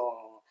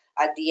 so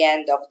at the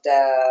end of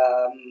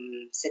the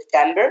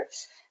September,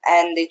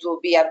 and it will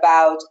be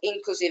about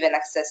inclusive and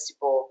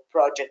accessible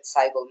project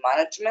cycle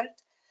management.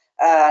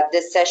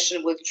 This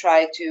session will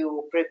try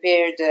to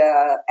prepare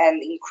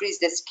and increase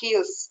the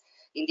skills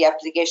in the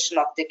application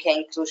of the K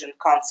inclusion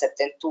concept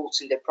and tools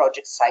in the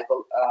project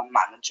cycle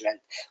management.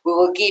 We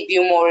will give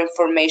you more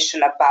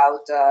information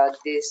about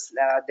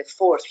the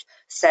fourth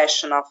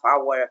session of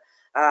our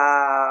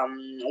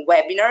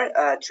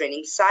webinar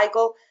training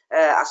cycle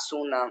as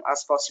soon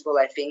as possible.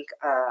 I think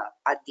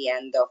at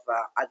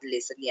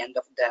least at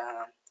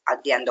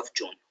the end of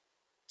June.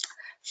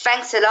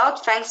 Thanks a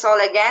lot. Thanks all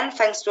again.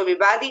 Thanks to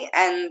everybody,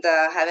 and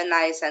have a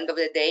nice end of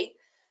the day.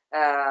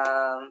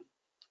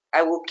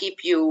 I will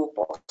keep you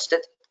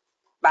posted.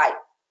 Bye.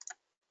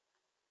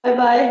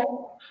 Bye-bye.